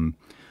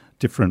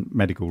different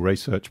medical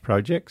research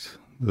projects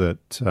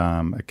that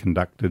are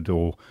conducted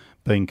or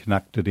being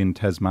conducted in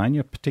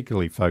Tasmania,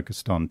 particularly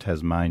focused on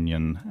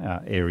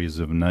Tasmanian areas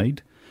of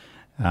need.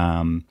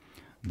 The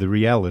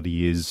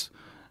reality is,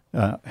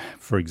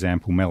 for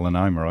example,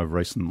 melanoma. I've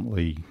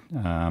recently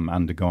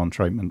undergone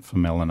treatment for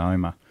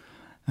melanoma,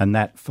 and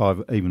that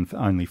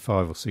only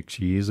 5 or 6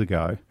 years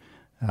ago,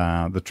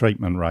 the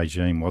treatment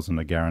regime wasn't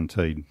a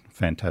guaranteed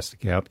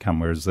fantastic outcome,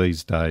 whereas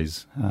these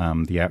days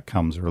the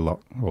outcomes are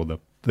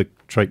the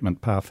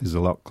treatment path is a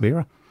lot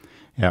clearer.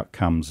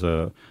 Outcomes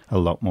are a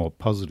lot more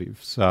positive.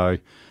 So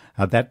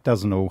that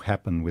doesn't all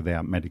happen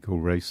without medical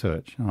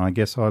research. And I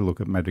guess I look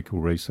at medical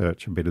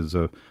research a bit as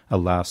a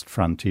last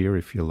frontier,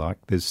 if you like.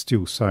 There's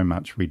still so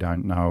much we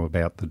don't know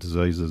about the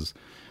diseases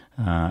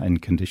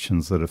and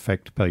conditions that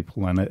affect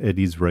people, and it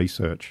is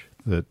research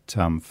that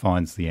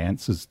finds the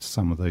answers to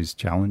some of these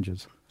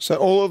challenges. So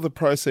all of the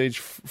proceeds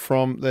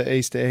from the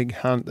Easter egg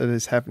hunt that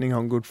is happening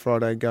on Good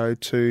Friday go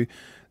to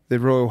the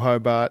Royal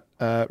Hobart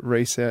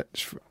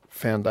Research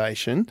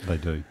Foundation. They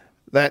do.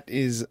 That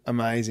is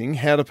amazing.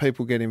 How do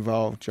people get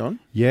involved, John?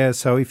 Yeah,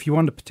 so if you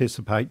want to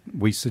participate,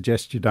 we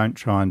suggest you don't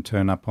try and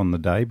turn up on the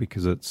day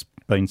because it's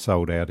been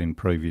sold out in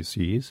previous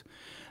years.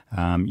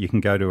 You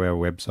can go to our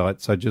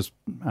website. So just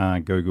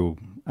Google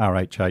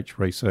RHH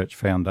Research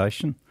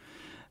Foundation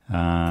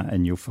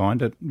and you'll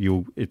find it.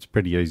 It's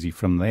pretty easy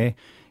from there.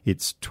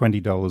 It's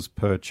 $20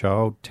 per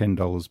child,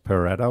 $10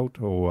 per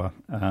adult, or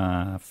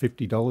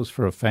 $50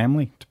 for a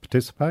family to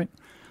participate.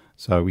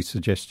 So we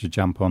suggest you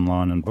jump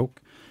online and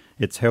book.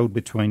 It's held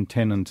between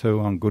 10 and 2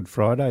 on Good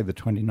Friday, the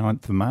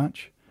 29th of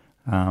March.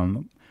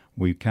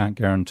 We can't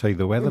guarantee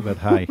the weather, but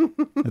hey,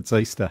 it's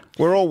Easter.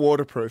 We're all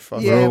waterproof.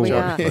 Yeah, we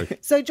are.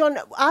 So, John,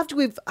 after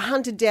we've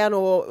hunted down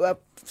or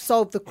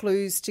solved the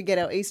clues to get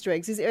our Easter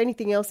eggs, is there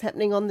anything else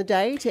happening on the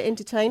day to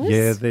entertain us?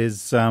 Yeah,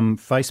 there's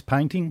face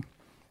painting,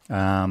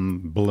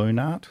 balloon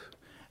art,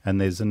 and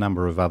there's a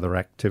number of other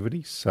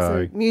activities.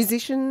 So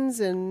musicians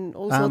and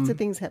all sorts of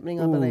things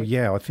happening, I believe.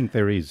 Yeah, I think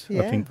there is.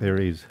 Yeah. I think there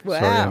is. Wow.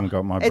 Sorry, I haven't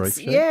got my brief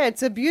sheet. Yeah,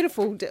 it's a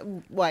beautiful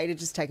way to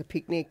just take a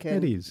picnic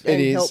and, It is.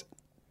 and It is. help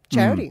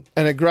charity.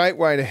 And a great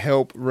way to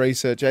help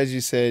research, as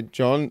you said,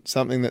 John,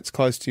 something that's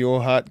close to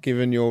your heart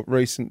given your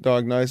recent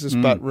diagnosis,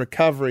 but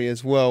recovery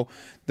as well,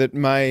 that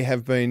may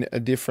have been a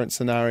different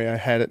scenario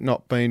had it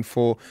not been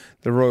for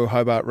the Royal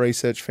Hobart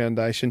Research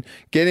Foundation.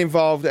 Get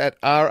involved at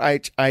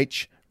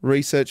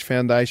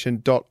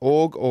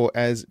rhhresearchfoundation.org, or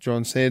as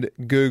John said,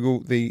 Google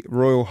the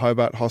Royal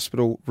Hobart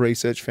Hospital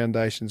Research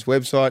Foundation's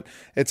website.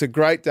 It's a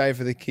great day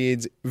for the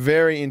kids,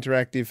 very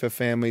interactive for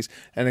families,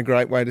 and a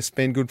great way to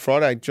spend Good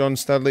Friday. John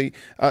Stubley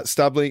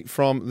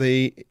from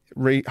the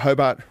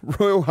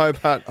Royal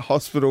Hobart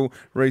Hospital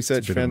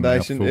Research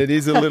Foundation. It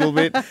is a little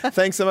bit.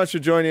 Thanks so much for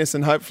joining us,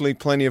 and hopefully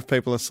plenty of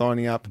people are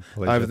signing up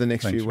over the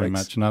next few weeks. Thanks very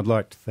much. And I'd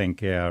like to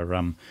thank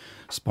our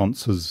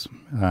sponsors,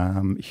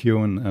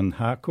 Hewen and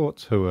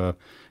Harcourts, who are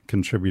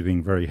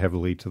contributing very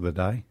heavily to the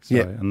day.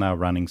 And they're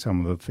running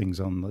some of the things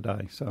on the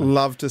day. So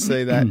love to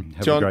see that.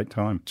 Have a great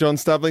time. John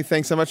Stubley,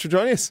 thanks so much for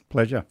joining us.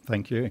 Pleasure.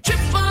 Thank you.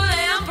 Triple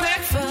M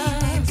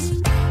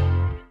breakfast.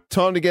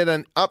 Time to get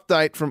an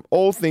update from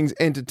all things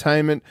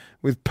entertainment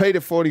with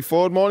Peter 40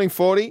 Ford. Morning,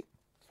 40.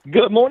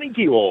 Good morning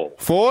to you all.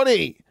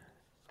 40.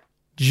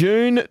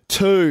 June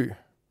 2.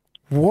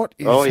 What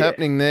is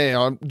happening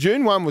there?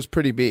 June 1 was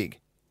pretty big.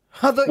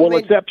 Well,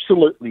 it's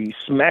absolutely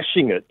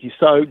smashing it.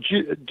 So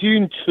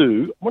June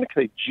 2, I want to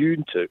say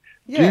June 2.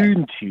 Yeah.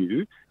 June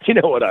 2, you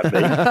know what I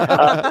mean.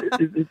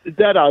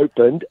 That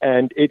opened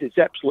and it has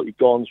absolutely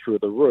gone through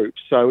the roof.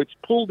 So it's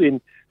pulled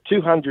in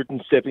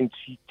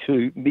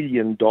 $272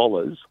 million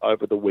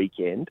over the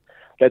weekend.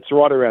 That's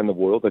right around the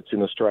world. That's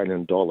in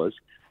Australian dollars.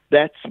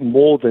 That's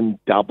more than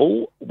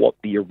double what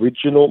the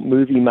original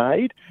movie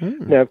made.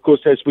 Now, of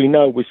course, as we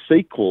know with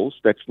sequels,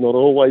 that's not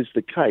always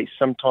the case.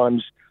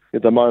 Sometimes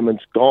the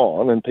moment's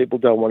gone and people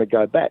don't want to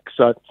go back.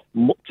 So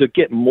to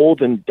get more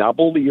than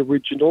double the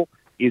original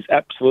is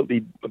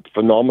absolutely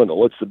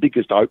phenomenal. It's the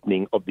biggest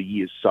opening of the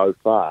year so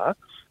far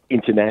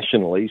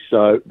internationally.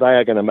 So they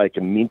are going to make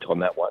a mint on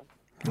that one.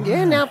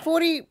 Yeah, now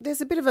 40,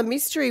 there's a bit of a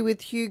mystery with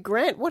Hugh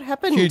Grant. What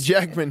happened? Hugh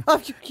Jackman.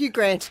 Oh, Hugh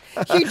Grant.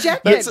 Hugh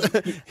Jackman.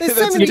 There's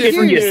so many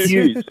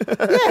Hughes.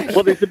 Yeah.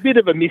 Well, there's a bit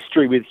of a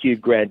mystery with Hugh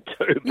Grant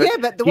too. Yeah,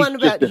 but the one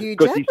about Hugh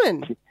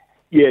Jackman.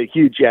 Yeah,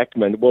 Hugh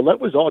Jackman. Well, that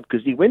was odd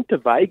because he went to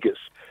Vegas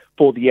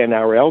for the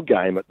NRL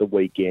game at the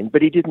weekend,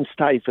 but he didn't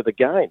stay for the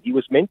game. He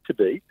was meant to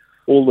be.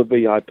 All the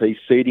VIP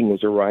seating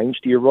was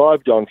arranged. He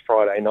arrived on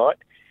Friday night.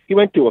 He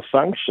went to a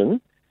function,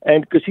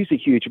 and because he's a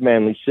huge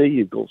Manly Sea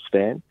Eagles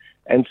fan,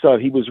 and so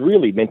he was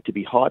really meant to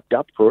be hyped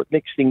up for it.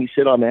 Next thing he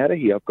said, I'm out of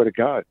here. I've got to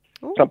go.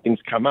 Ooh. Something's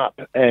come up.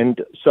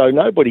 And so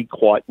nobody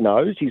quite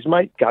knows. His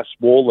mate Gus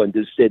Warland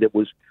has said it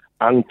was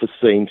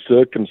unforeseen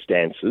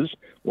circumstances.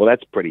 Well,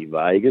 that's pretty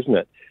vague, isn't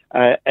it?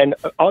 And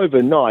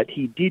overnight,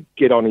 he did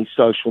get on his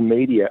social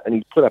media and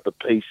he put up a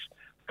piece,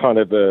 kind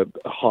of a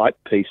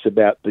hype piece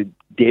about the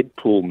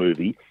Deadpool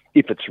movie,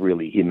 If it's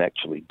really him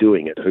actually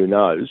doing it, who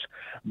knows?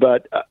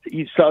 But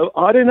so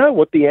I don't know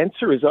what the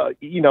answer is.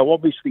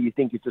 Obviously you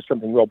think it's just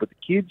something wrong with the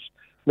kids.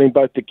 I mean,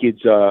 both the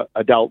kids are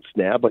adults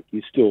now, but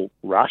you still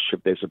rush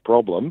if there's a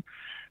problem.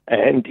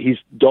 And his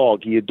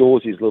dog, he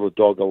adores his little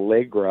dog,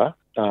 Allegra.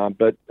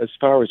 But as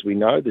far as we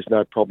know, there's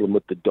no problem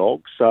with the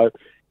dog. So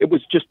it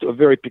was just a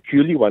very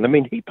peculiar one. I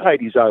mean, he paid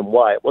his own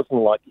way. It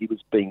wasn't like he was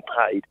being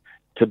paid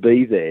to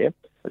be there.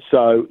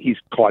 So he's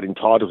quite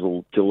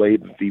entitled to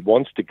leave if he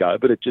wants to go,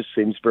 but it just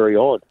seems very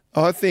odd.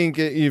 I think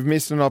you've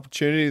missed an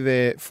opportunity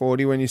there,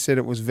 40, when you said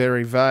it was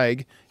very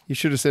vague. You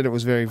should have said it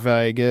was very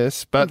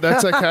Vegas, but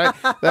that's okay.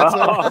 That's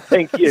all.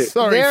 Thank you.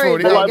 Sorry,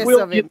 Very 40.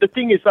 Well, the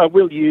thing is, I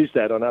will use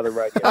that on other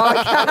radio.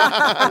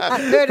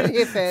 Heard it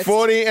here first.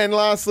 40, and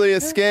lastly, a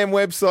scam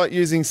website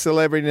using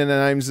celebrity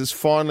names has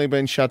finally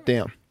been shut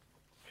down.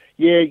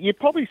 Yeah, you've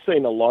probably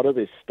seen a lot of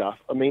this stuff.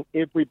 I mean,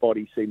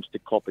 everybody seems to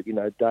copy it. You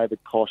know, David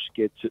Koch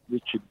gets it,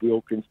 Richard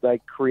Wilkins. They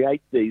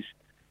create these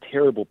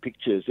terrible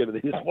pictures. You know,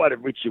 there's one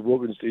of Richard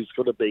Wilkins who's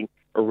sort of being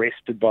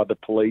arrested by the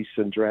police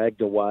and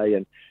dragged away.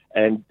 And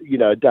you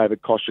know,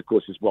 David Koch, of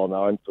course, is well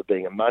known for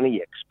being a money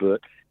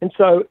expert. And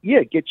so, yeah,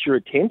 it gets your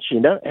attention.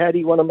 You know, how do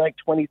you want to make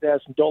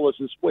 $20,000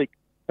 this week?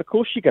 Of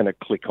course you're going to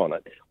click on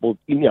it. Well,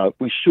 you know,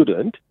 we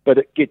shouldn't, but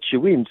it gets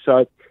you in.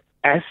 So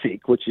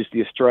ASIC, which is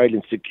the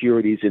Australian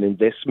Securities and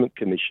Investment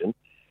Commission,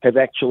 have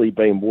actually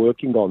been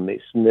working on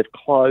this, and they've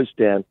closed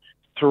down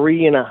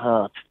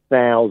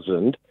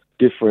 3,500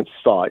 different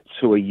sites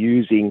who are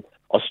using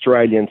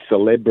Australian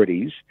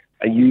celebrities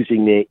and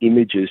using their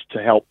images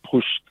to help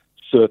push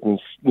certain,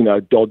 you know,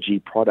 dodgy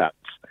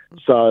products.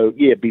 So,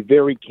 yeah, be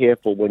very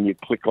careful when you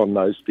click on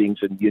those things,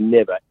 and you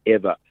never,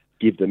 ever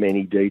give them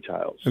any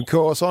details. Of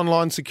course,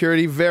 online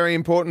security, very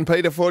important.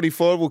 Peter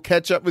 44, we'll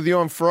catch up with you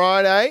on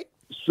Friday.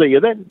 See you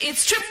then.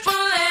 It's Triple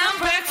M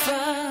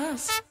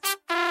breakfast.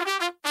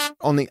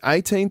 On the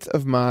 18th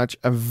of March,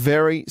 a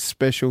very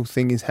special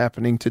thing is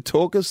happening. To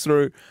talk us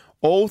through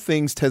all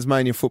things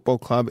Tasmania Football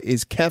Club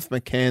is Kath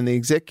McCann, the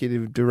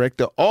Executive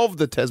Director of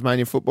the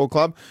Tasmania Football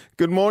Club.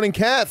 Good morning,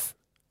 Kath.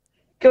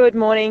 Good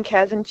morning,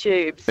 Kaz and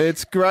Tubes.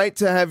 It's great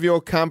to have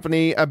your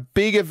company. A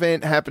big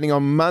event happening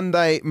on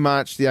Monday,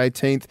 March the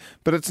 18th.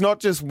 But it's not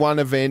just one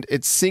event.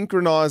 It's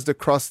synchronised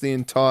across the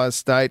entire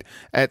state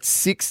at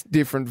 6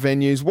 different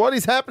venues. What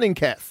is happening,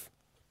 Kath?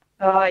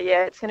 Oh,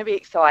 yeah, it's going to be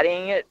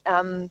exciting. At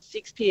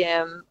 6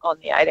 p.m. on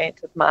the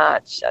 18th of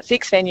March,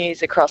 6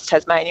 venues across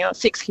Tasmania,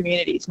 6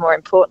 communities, more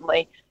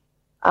importantly,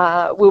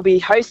 will be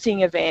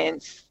hosting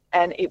events,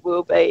 and it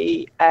will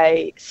be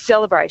a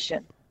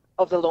celebration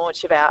of the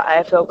launch of our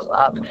AFL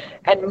club.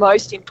 And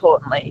most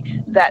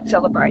importantly, that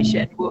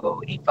celebration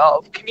will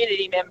involve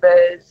community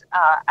members,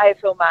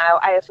 AFL male,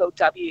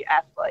 AFLW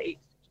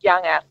athletes,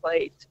 young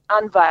athletes,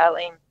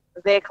 unveiling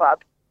their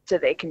club to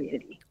their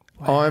community.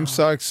 Wow. I'm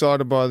so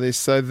excited by this.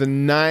 So the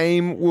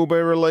name will be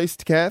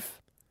released,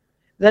 Kath?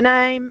 The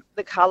name,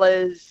 the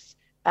colours,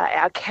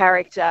 our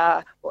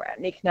character or our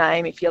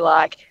nickname, if you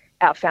like,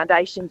 our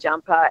foundation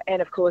jumper,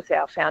 and of course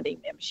our founding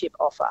membership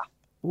offer.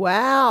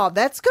 Wow,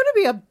 that's going to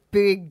be a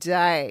big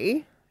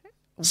day.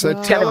 So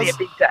It's going to be a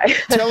big day.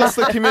 Tell us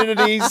the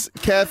communities,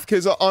 Kath,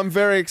 because I'm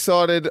very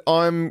excited.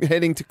 I'm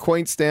heading to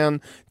Queenstown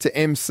to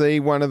MC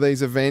one of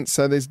these events.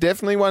 So there's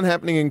definitely one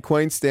happening in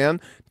Queenstown.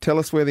 Tell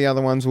us where the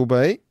other ones will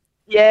be.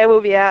 Yeah,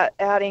 we'll be out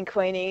in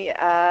Queenie.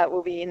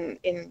 We'll be in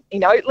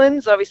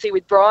Oatlands, obviously,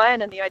 with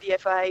Brian and the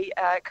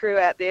ODFA crew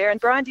out there. And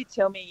Brian did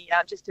tell me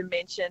just to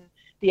mention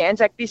the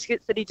Anzac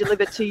biscuits that he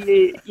delivered to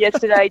you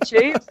yesterday,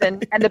 Tubes,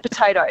 and the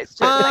potatoes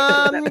too.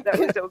 That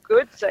was all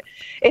good. So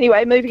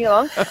anyway, moving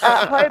along.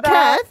 Hobart,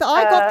 Kath,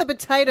 I got the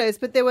potatoes,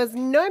 but there was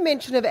no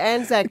mention of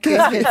Anzac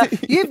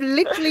biscuits. You've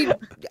literally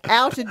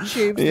outed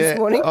Tubes this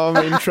morning. I'm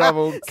in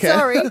trouble,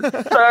 Kath.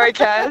 Sorry,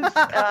 Kaz.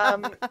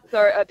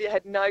 Sorry, I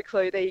had no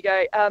clue. There you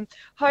go.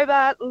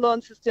 Hobart,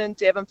 Launceston,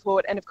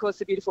 Devonport, and of course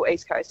the beautiful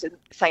East Coast and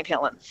St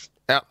Helens.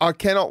 I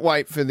cannot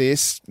wait for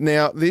this.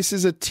 Now, this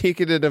is a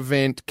ticketed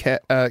event,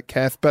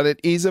 Kath, but it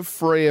is a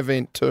free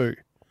event too.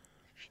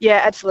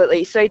 Yeah,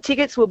 absolutely. So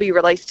tickets will be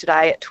released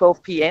today at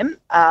 12 p.m.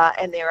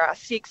 And there are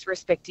 6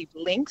 respective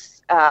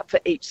links for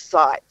each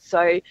site.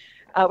 So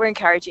we're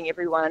encouraging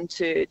everyone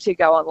to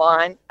go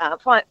online,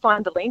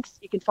 find the links.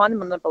 You can find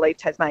them on the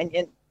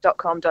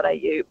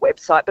believetasmanian.com.au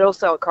website, but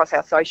also across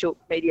our social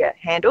media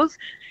handles.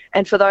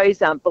 And for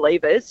those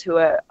believers who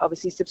are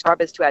obviously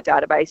subscribers to our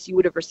database, you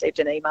would have received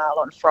an email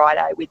on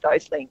Friday with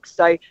those links.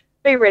 So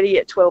be ready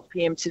at 12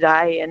 p.m.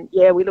 today. And,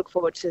 yeah, we look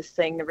forward to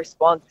seeing the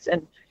response,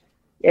 and,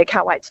 yeah,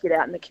 can't wait to get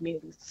out in the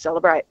community to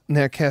celebrate.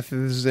 Now, Kath,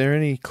 is there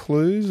any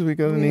clues? Have we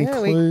got any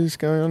clues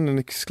going on? An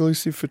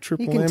exclusive for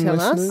Triple M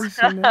listeners?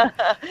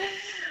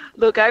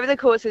 Look, over the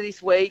course of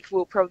this week,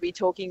 we'll probably be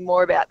talking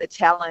more about the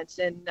talent.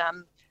 And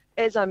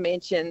as I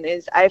mentioned,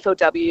 there's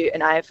AFLW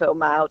and AFL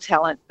male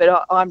talent,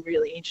 but I'm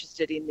really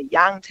interested in the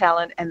young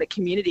talent and the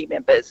community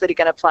members that are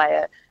going to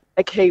play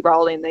a key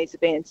role in these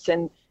events.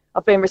 And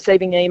I've been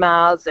receiving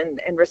emails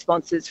and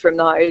responses from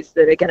those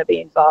that are going to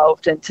be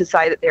involved, and to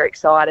say that they're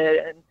excited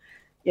and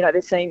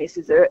they're seeing this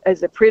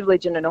as a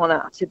privilege and an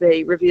honour to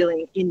be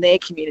revealing in their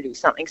community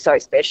something so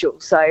special.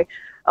 So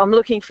I'm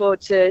looking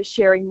forward to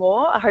sharing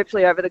more,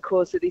 hopefully over the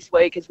course of this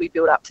week as we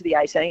build up to the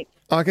 18th.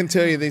 I can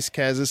tell you this,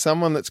 Kaz, as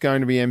someone that's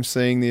going to be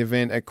emceeing the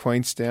event at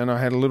Queenstown, I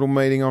had a little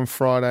meeting on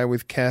Friday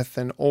with Kath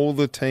and all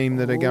the team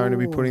that are going to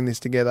be putting this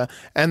together,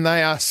 and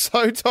they are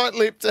so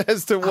tight-lipped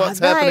as to what's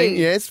happening.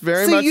 Yes,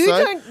 very much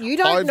so. You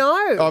don't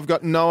know. I've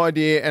got no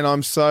idea, and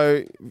I'm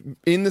so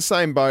in the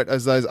same boat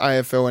as those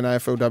AFL and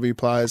AFLW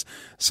players,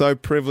 so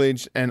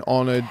privileged and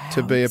honoured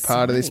to be a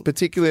part of this,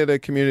 particularly at a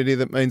community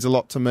that means a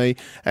lot to me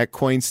at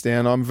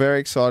Queenstown. I'm very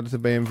excited to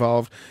be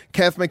involved.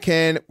 Kath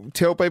McCann,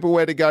 tell people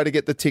where to go to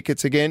get the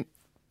tickets again.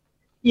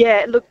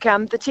 Yeah, look,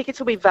 the tickets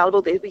will be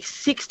available. There'll be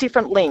 6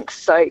 different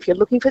links. So if you're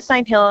looking for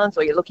St Helens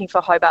or you're looking for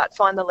Hobart,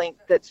 find the link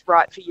that's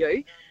right for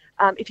you.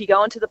 If you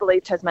go onto the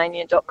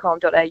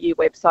believetasmanian.com.au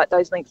website,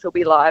 those links will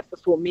be live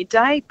before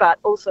midday, but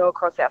also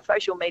across our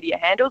social media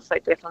handles, so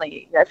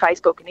definitely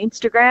Facebook and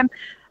Instagram.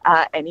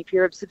 And if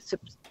you're a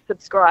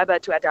subscriber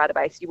to our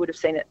database, you would have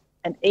seen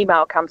an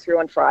email come through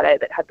on Friday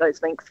that had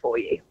those links for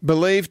you.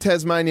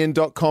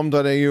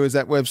 BelieveTasmanian.com.au is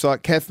that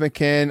website. Kath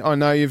McCann, I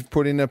know you've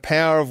put in a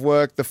power of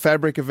work. The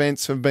fabric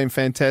events have been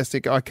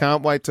fantastic. I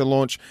can't wait to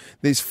launch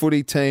this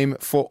footy team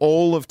for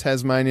all of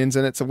Tasmanians,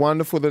 and it's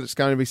wonderful that it's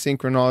going to be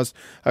synchronised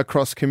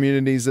across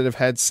communities that have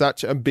had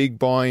such a big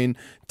buy-in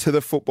to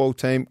the football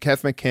team.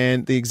 Kath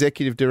McCann, the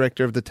Executive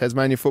Director of the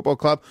Tasmania Football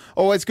Club.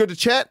 Always good to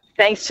chat.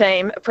 Thanks,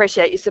 team.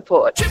 Appreciate your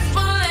support.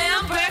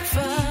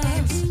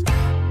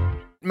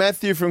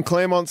 Matthew from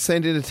Claremont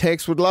sent in a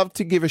text. Would love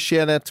to give a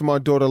shout out to my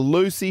daughter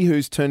Lucy,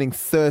 who's turning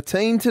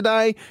 13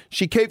 today.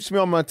 She keeps me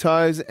on my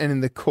toes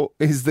and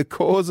is the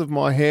cause of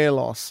my hair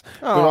loss.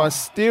 But I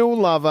still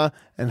love her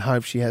and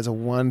hope she has a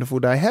wonderful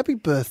day. Happy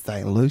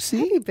birthday, Lucy.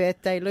 Happy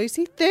birthday,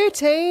 Lucy.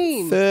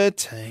 13.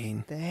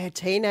 13. They're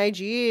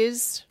teenage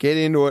years. Get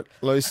into it,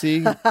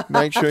 Lucy.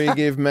 Make sure you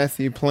give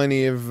Matthew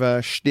plenty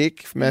of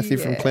shtick. Matthew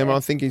from Claremont. I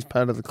think he's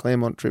part of the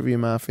Claremont Trivia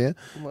Mafia.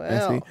 Wow.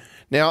 Matthew.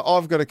 Now,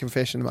 I've got a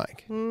confession to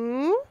make.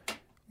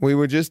 We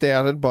were just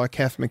outed by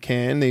Kath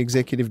McCann, the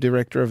Executive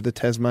Director of the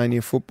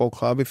Tasmania Football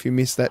Club. If you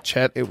missed that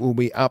chat, it will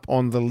be up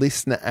on the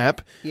Listener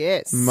app.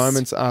 Yes.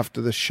 Moments after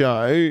the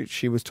show,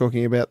 she was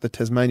talking about the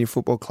Tasmania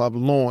Football Club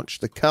launch.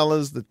 The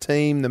colours, the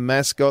team, the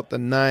mascot, the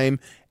name,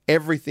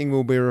 everything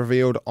will be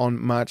revealed on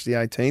March the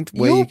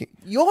 18th.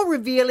 You're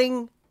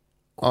revealing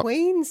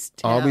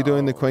Queenstown. I'll be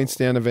doing the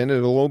Queenstown event.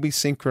 It'll all be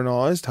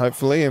synchronised,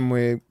 hopefully, and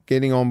we're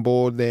getting on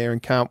board there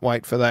and can't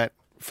wait for that.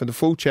 For the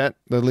full chat,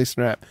 the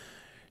Listener app.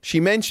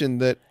 She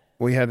mentioned that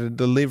we had a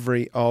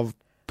delivery of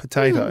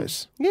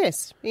potatoes.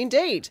 Yes,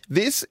 indeed.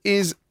 This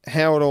is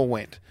how it all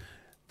went.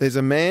 There's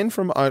a man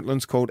from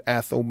Oatlands called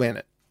Athel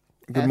Bennett.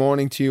 Good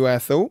morning to you,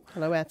 Athel.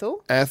 Hello,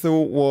 Athel.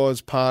 Athel was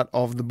part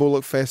of the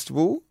Bullock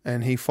Festival,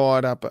 and he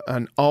fired up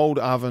an old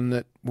oven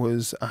that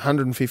was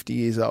 150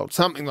 years old,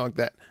 something like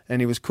that,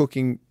 and he was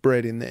cooking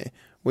bread in there.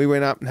 We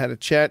went up and had a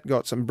chat,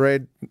 got some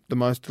bread, the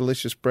most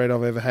delicious bread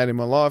I've ever had in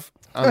my life.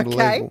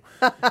 Unbelievable.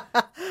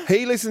 Okay.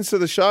 He listens to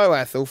the show,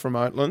 Athel from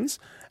Oatlands,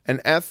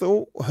 and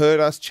Athel heard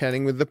us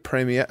chatting with the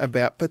Premier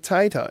about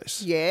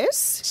potatoes. Yes,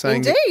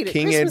 saying indeed, that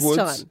King at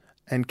Edwards time.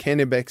 And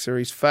Kennebecs are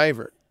his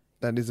favourite.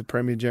 That is the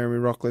Premier Jeremy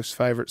Rockliff's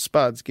favourite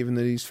spuds, given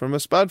that he's from a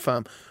spud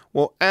farm.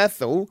 Well,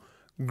 Athel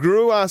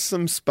grew us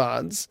some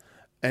spuds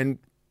and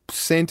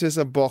sent us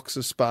a box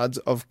of spuds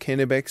of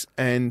Kennebecs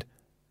and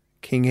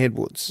King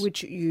Edwards.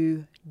 Which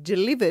you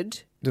delivered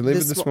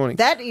this morning.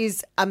 That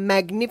is a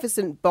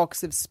magnificent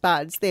box of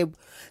spuds. They're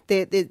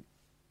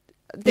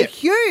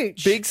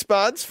huge. Big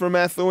spuds from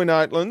Athel in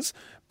Oatlands,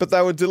 but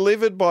they were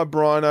delivered by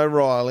Brian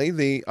O'Reilly,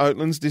 the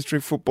Oatlands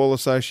District Football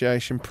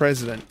Association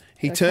president.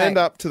 He turned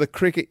up to the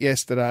cricket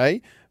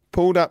yesterday,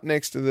 pulled up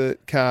next to the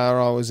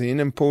car I was in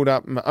and pulled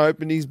up and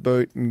opened his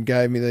boot and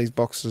gave me these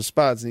boxes of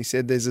spuds. And he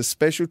said there's a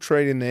special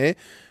treat in there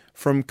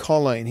from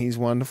Colleen, his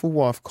wonderful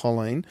wife,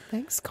 Colleen.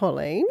 Thanks,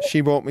 Colleen.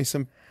 She bought me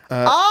some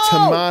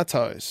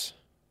tomatoes.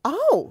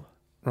 Oh.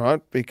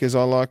 Right, because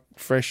I like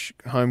fresh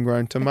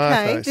homegrown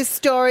tomatoes.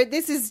 Okay,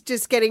 this is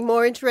just getting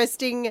more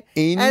interesting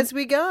as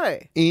we go.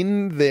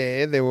 In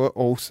there were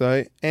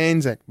also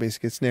Anzac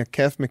biscuits. Now,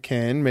 Kath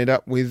McCann met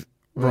up with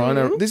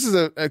Brian. This is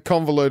a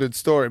convoluted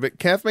story, but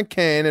Kath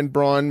McCann and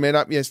Brian met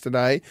up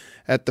yesterday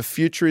at the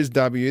Future is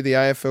W, the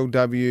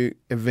AFLW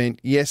event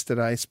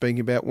yesterday, speaking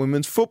about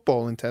women's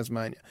football in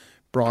Tasmania.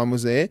 Brian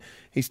was there.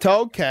 He's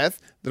told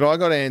Kath that I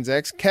got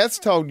Anzacs. Kath's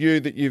told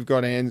you that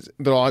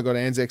that I got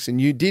Anzacs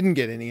and you didn't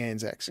get any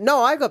Anzacs.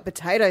 No, I got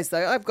potatoes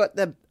though. I've got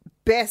the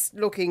best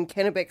looking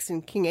Kennebecs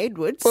and King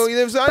Edwards. Well,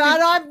 but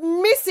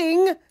I'm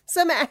missing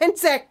some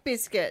Anzac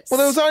biscuits. Well,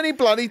 there was only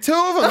bloody 2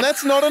 of them.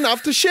 That's not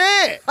enough to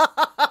share.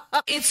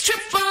 It's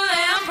Triple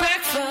M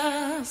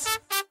breakfast.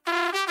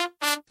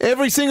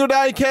 Every single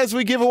day, Kaz,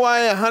 we give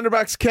away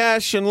 $100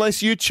 cash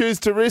unless you choose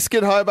to risk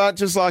it, Hobart,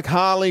 just like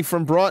Harley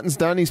from Brighton's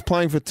done. He's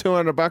playing for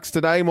 $200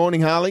 today.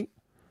 Morning, Harley.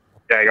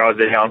 Yeah, guys,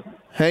 how you going?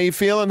 How you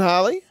feeling,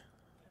 Harley?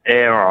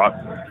 Yeah, all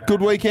right.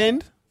 Good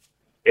weekend?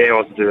 Yeah, it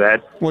wasn't too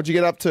bad. What'd you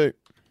get up to?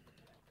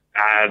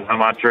 Not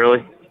much,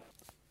 really.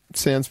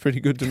 Sounds pretty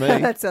good to me.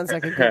 That sounds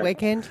like a good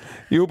weekend.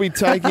 You'll be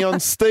taking on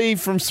Steve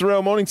from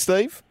Sorrel. Morning,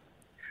 Steve.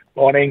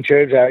 Morning,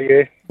 Tubes. How are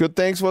you? Good,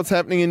 thanks. What's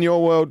happening in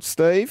your world,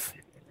 Steve?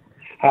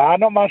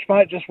 Not much,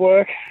 mate. Just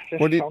work.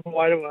 Just What do you- on the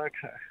way to work.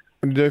 What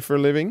do you do for a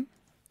living?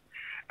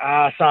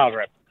 Sales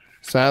rep.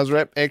 Sales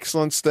rep.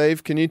 Excellent,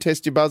 Steve. Can you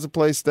test your buzzer,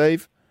 please,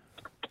 Steve?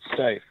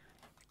 Steve.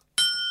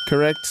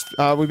 Correct.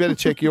 We better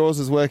check yours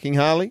is working,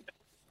 Harley.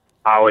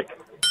 Are we?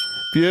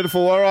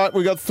 Beautiful. All right,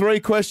 we got 3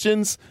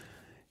 questions.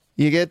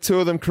 You get 2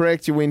 of them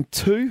correct, you win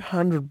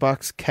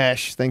 $200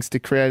 cash thanks to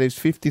Creative's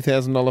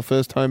 $50,000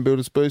 first home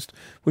builders boost,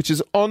 which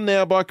is on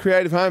now by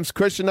Creative Homes.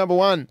 Question number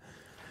 1.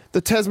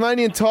 The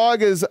Tasmanian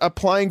Tigers are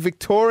playing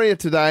Victoria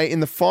today in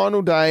the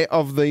final day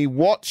of the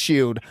what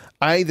Shield?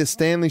 A, the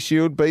Stanley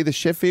Shield, B, the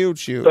Sheffield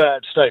Shield.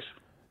 Steve.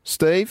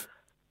 Steve?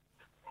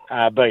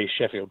 B,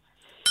 Sheffield.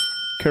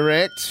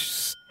 Correct.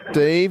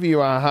 Steve,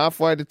 you are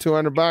halfway to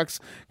 $200.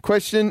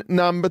 Question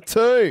number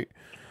 2.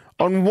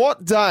 On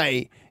what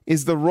day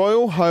is the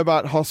Royal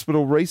Hobart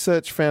Hospital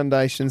Research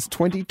Foundation's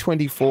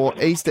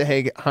 2024 Easter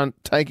egg hunt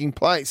taking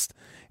place?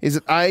 Is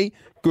it A,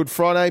 Good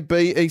Friday,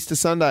 B, Easter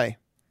Sunday?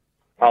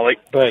 Harley.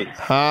 B.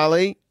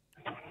 Harley?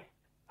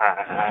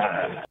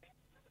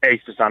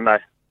 Easter Sunday.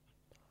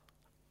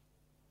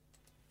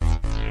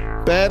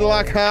 Bad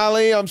luck,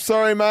 Harley. I'm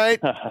sorry, mate.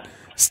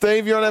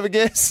 Steve, you want to have a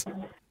guess?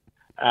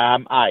 A.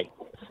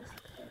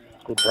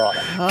 Good Friday.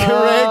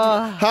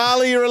 Correct.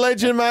 Harley, you're a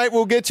legend, mate.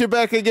 We'll get you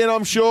back again,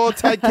 I'm sure.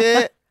 Take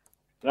care.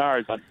 No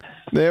worries, bud.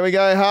 There we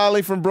go.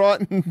 Harley from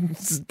Brighton.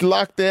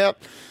 Lucked out.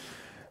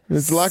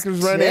 His luck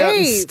has run out.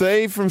 And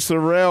Steve from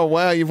Sorrel.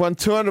 Wow, you've won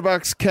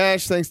 $200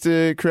 cash thanks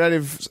to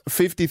Creative's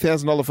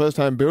 $50,000 first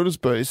home builders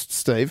boost,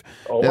 Steve.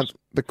 Awesome. Now,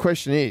 the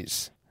question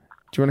is,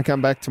 do you want to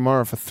come back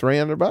tomorrow for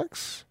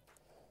 $300?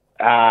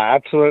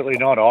 Absolutely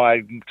not.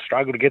 I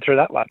struggle to get through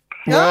that one.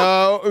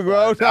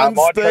 Well done, I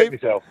might Steve. treat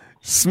myself.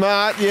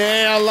 Smart.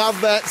 Yeah, I love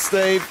that,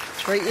 Steve.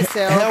 Treat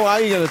yourself. How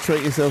are you going to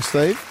treat yourself,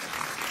 Steve?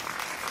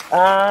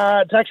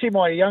 It's actually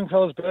my young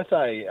fella's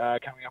birthday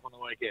coming up on the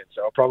weekend,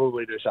 so I'll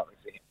probably do something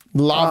for him.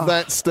 Love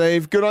that,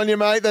 Steve. Good on you,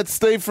 mate. That's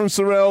Steve from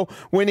Sorrel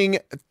winning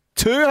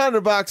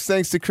 $200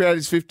 thanks to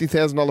Creative's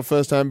 $50,000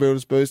 first home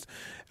builders boost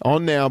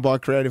on now by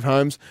Creative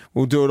Homes.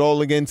 We'll do it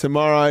all again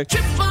tomorrow.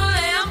 Triple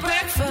M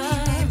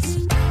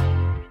breakfast.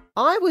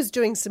 I was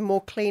doing some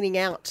more cleaning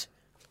out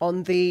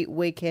on the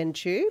weekend,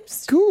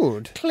 Tubes.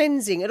 Good.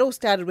 Cleansing. It all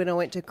started when I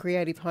went to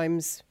Creative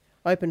Homes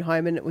open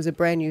home and it was a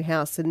brand new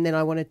house, and then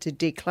I wanted to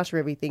declutter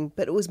everything,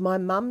 but it was my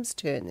mum's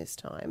turn this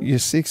time. You're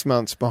 6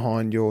 months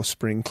behind your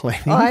spring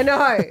cleaning. I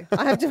know.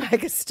 I have to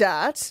make a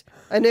start,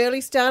 an early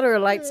start or a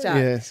late start.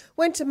 Yes.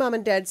 Went to Mum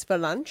and Dad's for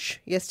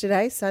lunch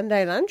yesterday,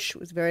 Sunday lunch. It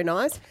was very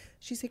nice.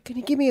 She said, can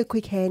you give me a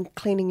quick hand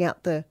cleaning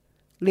out the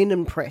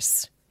linen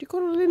press? Do you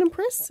call it a linen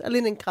press? A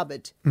linen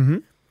cupboard. Mm-hmm.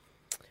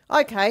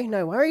 Okay,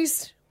 no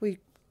worries.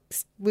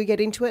 We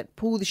get into it,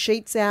 pull the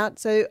sheets out.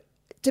 So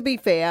to be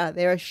fair,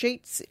 there are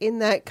sheets in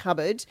that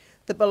cupboard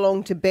that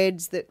belong to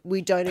beds that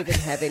we don't even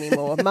have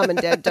anymore. Mum and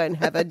Dad don't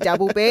have a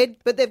double bed,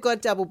 but they've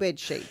got double bed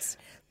sheets.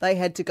 They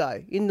had to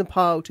go, in the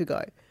pile to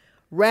go.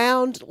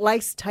 Round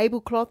lace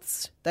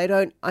tablecloths, they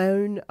don't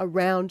own a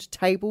round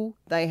table.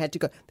 They had to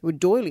go. There were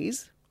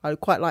doilies. I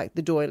quite like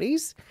the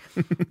doilies.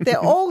 There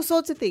are all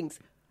sorts of things.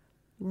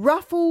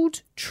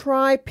 Ruffled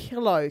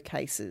tri-pillow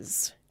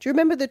cases. Do you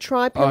remember the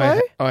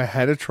tri-pillow? I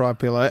had a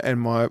tri-pillow and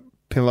my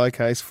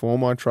pillowcase for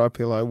my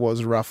tri-pillow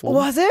was ruffled.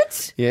 Was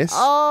it? Yes.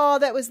 Oh,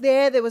 that was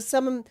there. There was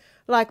some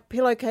like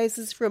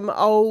pillowcases from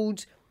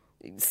old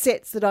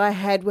sets that I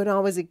had when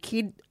I was a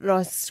kid. And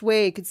I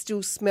swear you could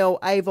still smell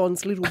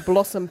Avon's little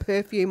blossom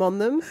perfume on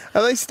them.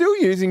 Are they still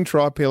using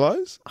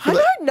tri-pillows? I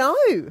don't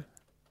know.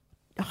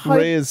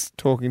 Rhea's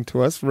talking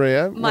to us.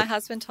 Rhea. My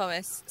husband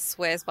Thomas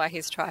swears by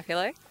his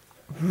tri-pillow.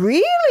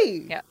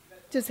 Really? Yeah.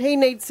 Does he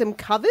need some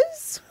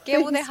covers? Yeah,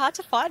 well, they're hard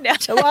to find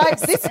nowadays. Like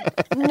this?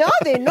 No,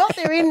 they're not.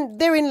 They're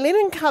in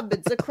linen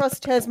cupboards across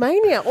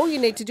Tasmania. All you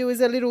need to do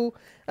is a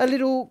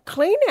little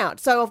clean out.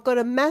 So I've got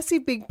a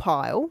massive big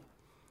pile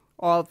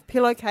of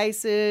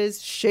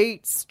pillowcases,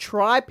 sheets,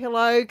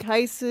 tri-pillow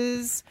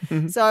cases.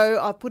 So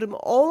I put them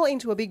all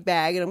into a big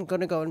bag, and I'm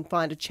going to go and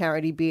find a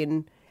charity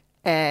bin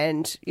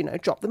and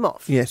drop them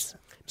off. Yes.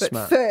 But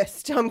Smart.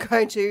 first, I'm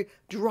going to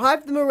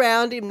drive them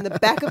around in the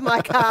back of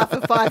my car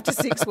for 5 to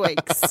 6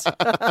 weeks.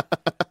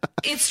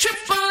 It's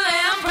Triple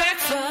M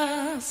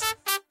breakfast.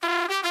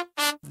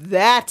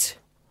 That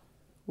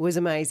was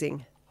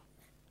amazing.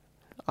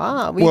 We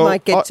Well,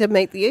 might get to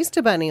meet the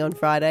Easter Bunny on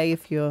Friday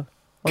if you're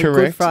on Good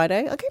Correct.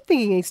 Friday. I keep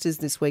thinking Easter's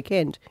this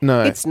weekend.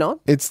 No. It's not.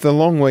 It's the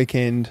long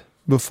weekend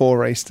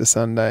before Easter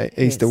Sunday,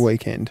 Easter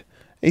weekend.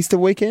 Easter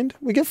weekend?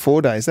 We get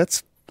 4 days.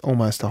 That's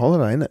almost a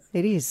holiday, isn't it?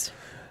 It is.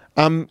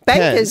 Kaz,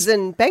 Bankers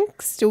and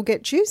banks still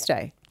get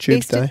Tuesday.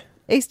 Tuesday.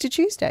 Easter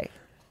Tuesday.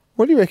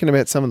 What do you reckon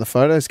about some of the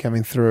photos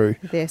coming through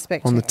They're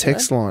spectacular. on the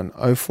text line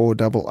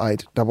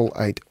 0488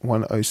 88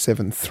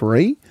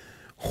 1073?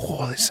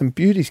 Oh, there's some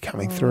beauties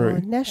coming through.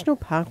 National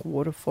Park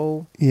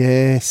waterfall.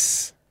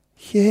 Yes.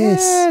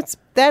 That's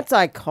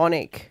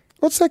iconic.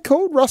 What's that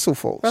called? Russell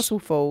Falls. Russell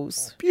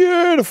Falls.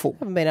 Beautiful.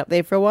 Haven't been up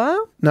there for a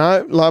while.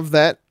 No, love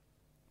that.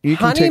 You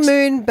can text.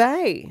 Honeymoon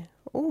Bay.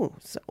 Oh,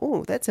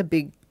 that's a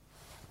big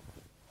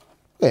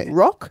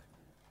rock.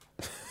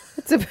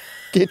 It's a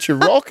Get your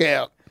rock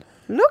out.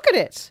 Look at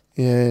it.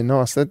 Yeah,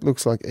 nice. That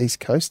looks like East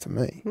Coast to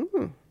me.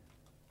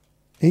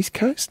 East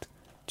Coast?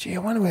 Gee, I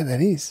wonder where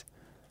that is.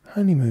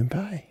 Honeymoon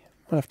Bay.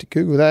 Might have to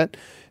Google that.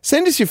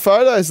 Send us your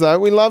photos, though.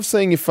 We love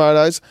seeing your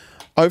photos.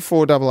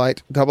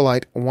 0488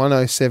 88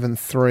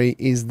 1073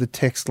 is the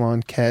text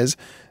line, Kaz.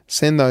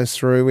 Send those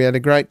through. We had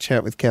a great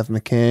chat with Kath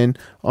McCann.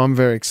 I'm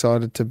very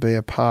excited to be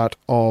a part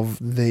of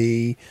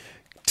the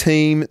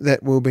team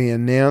that will be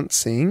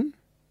announcing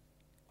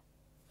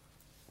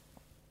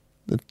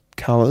the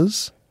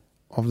colours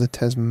of the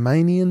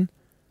Tasmanian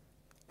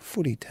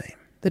footy team.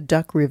 The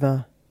Duck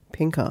River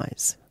Pink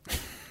Eyes.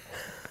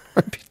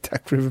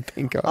 Duck River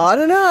Pink Eyes. I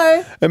don't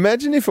know.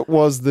 Imagine if it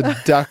was the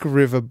Duck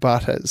River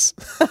Butters.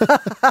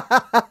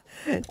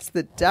 It's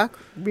the Duck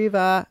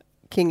River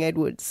King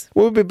Edwards.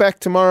 We'll be back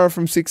tomorrow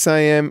from 6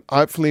 a.m.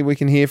 Hopefully we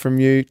can hear from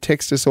you.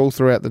 Text us all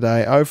throughout the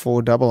day.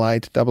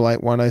 0488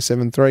 88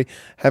 1073.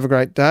 Have a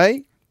great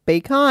day.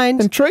 Be kind.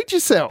 And treat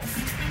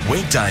yourself.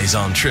 Weekdays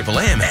on Triple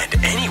M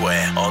and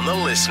anywhere on the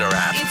Listener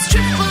app. It's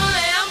Triple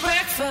M.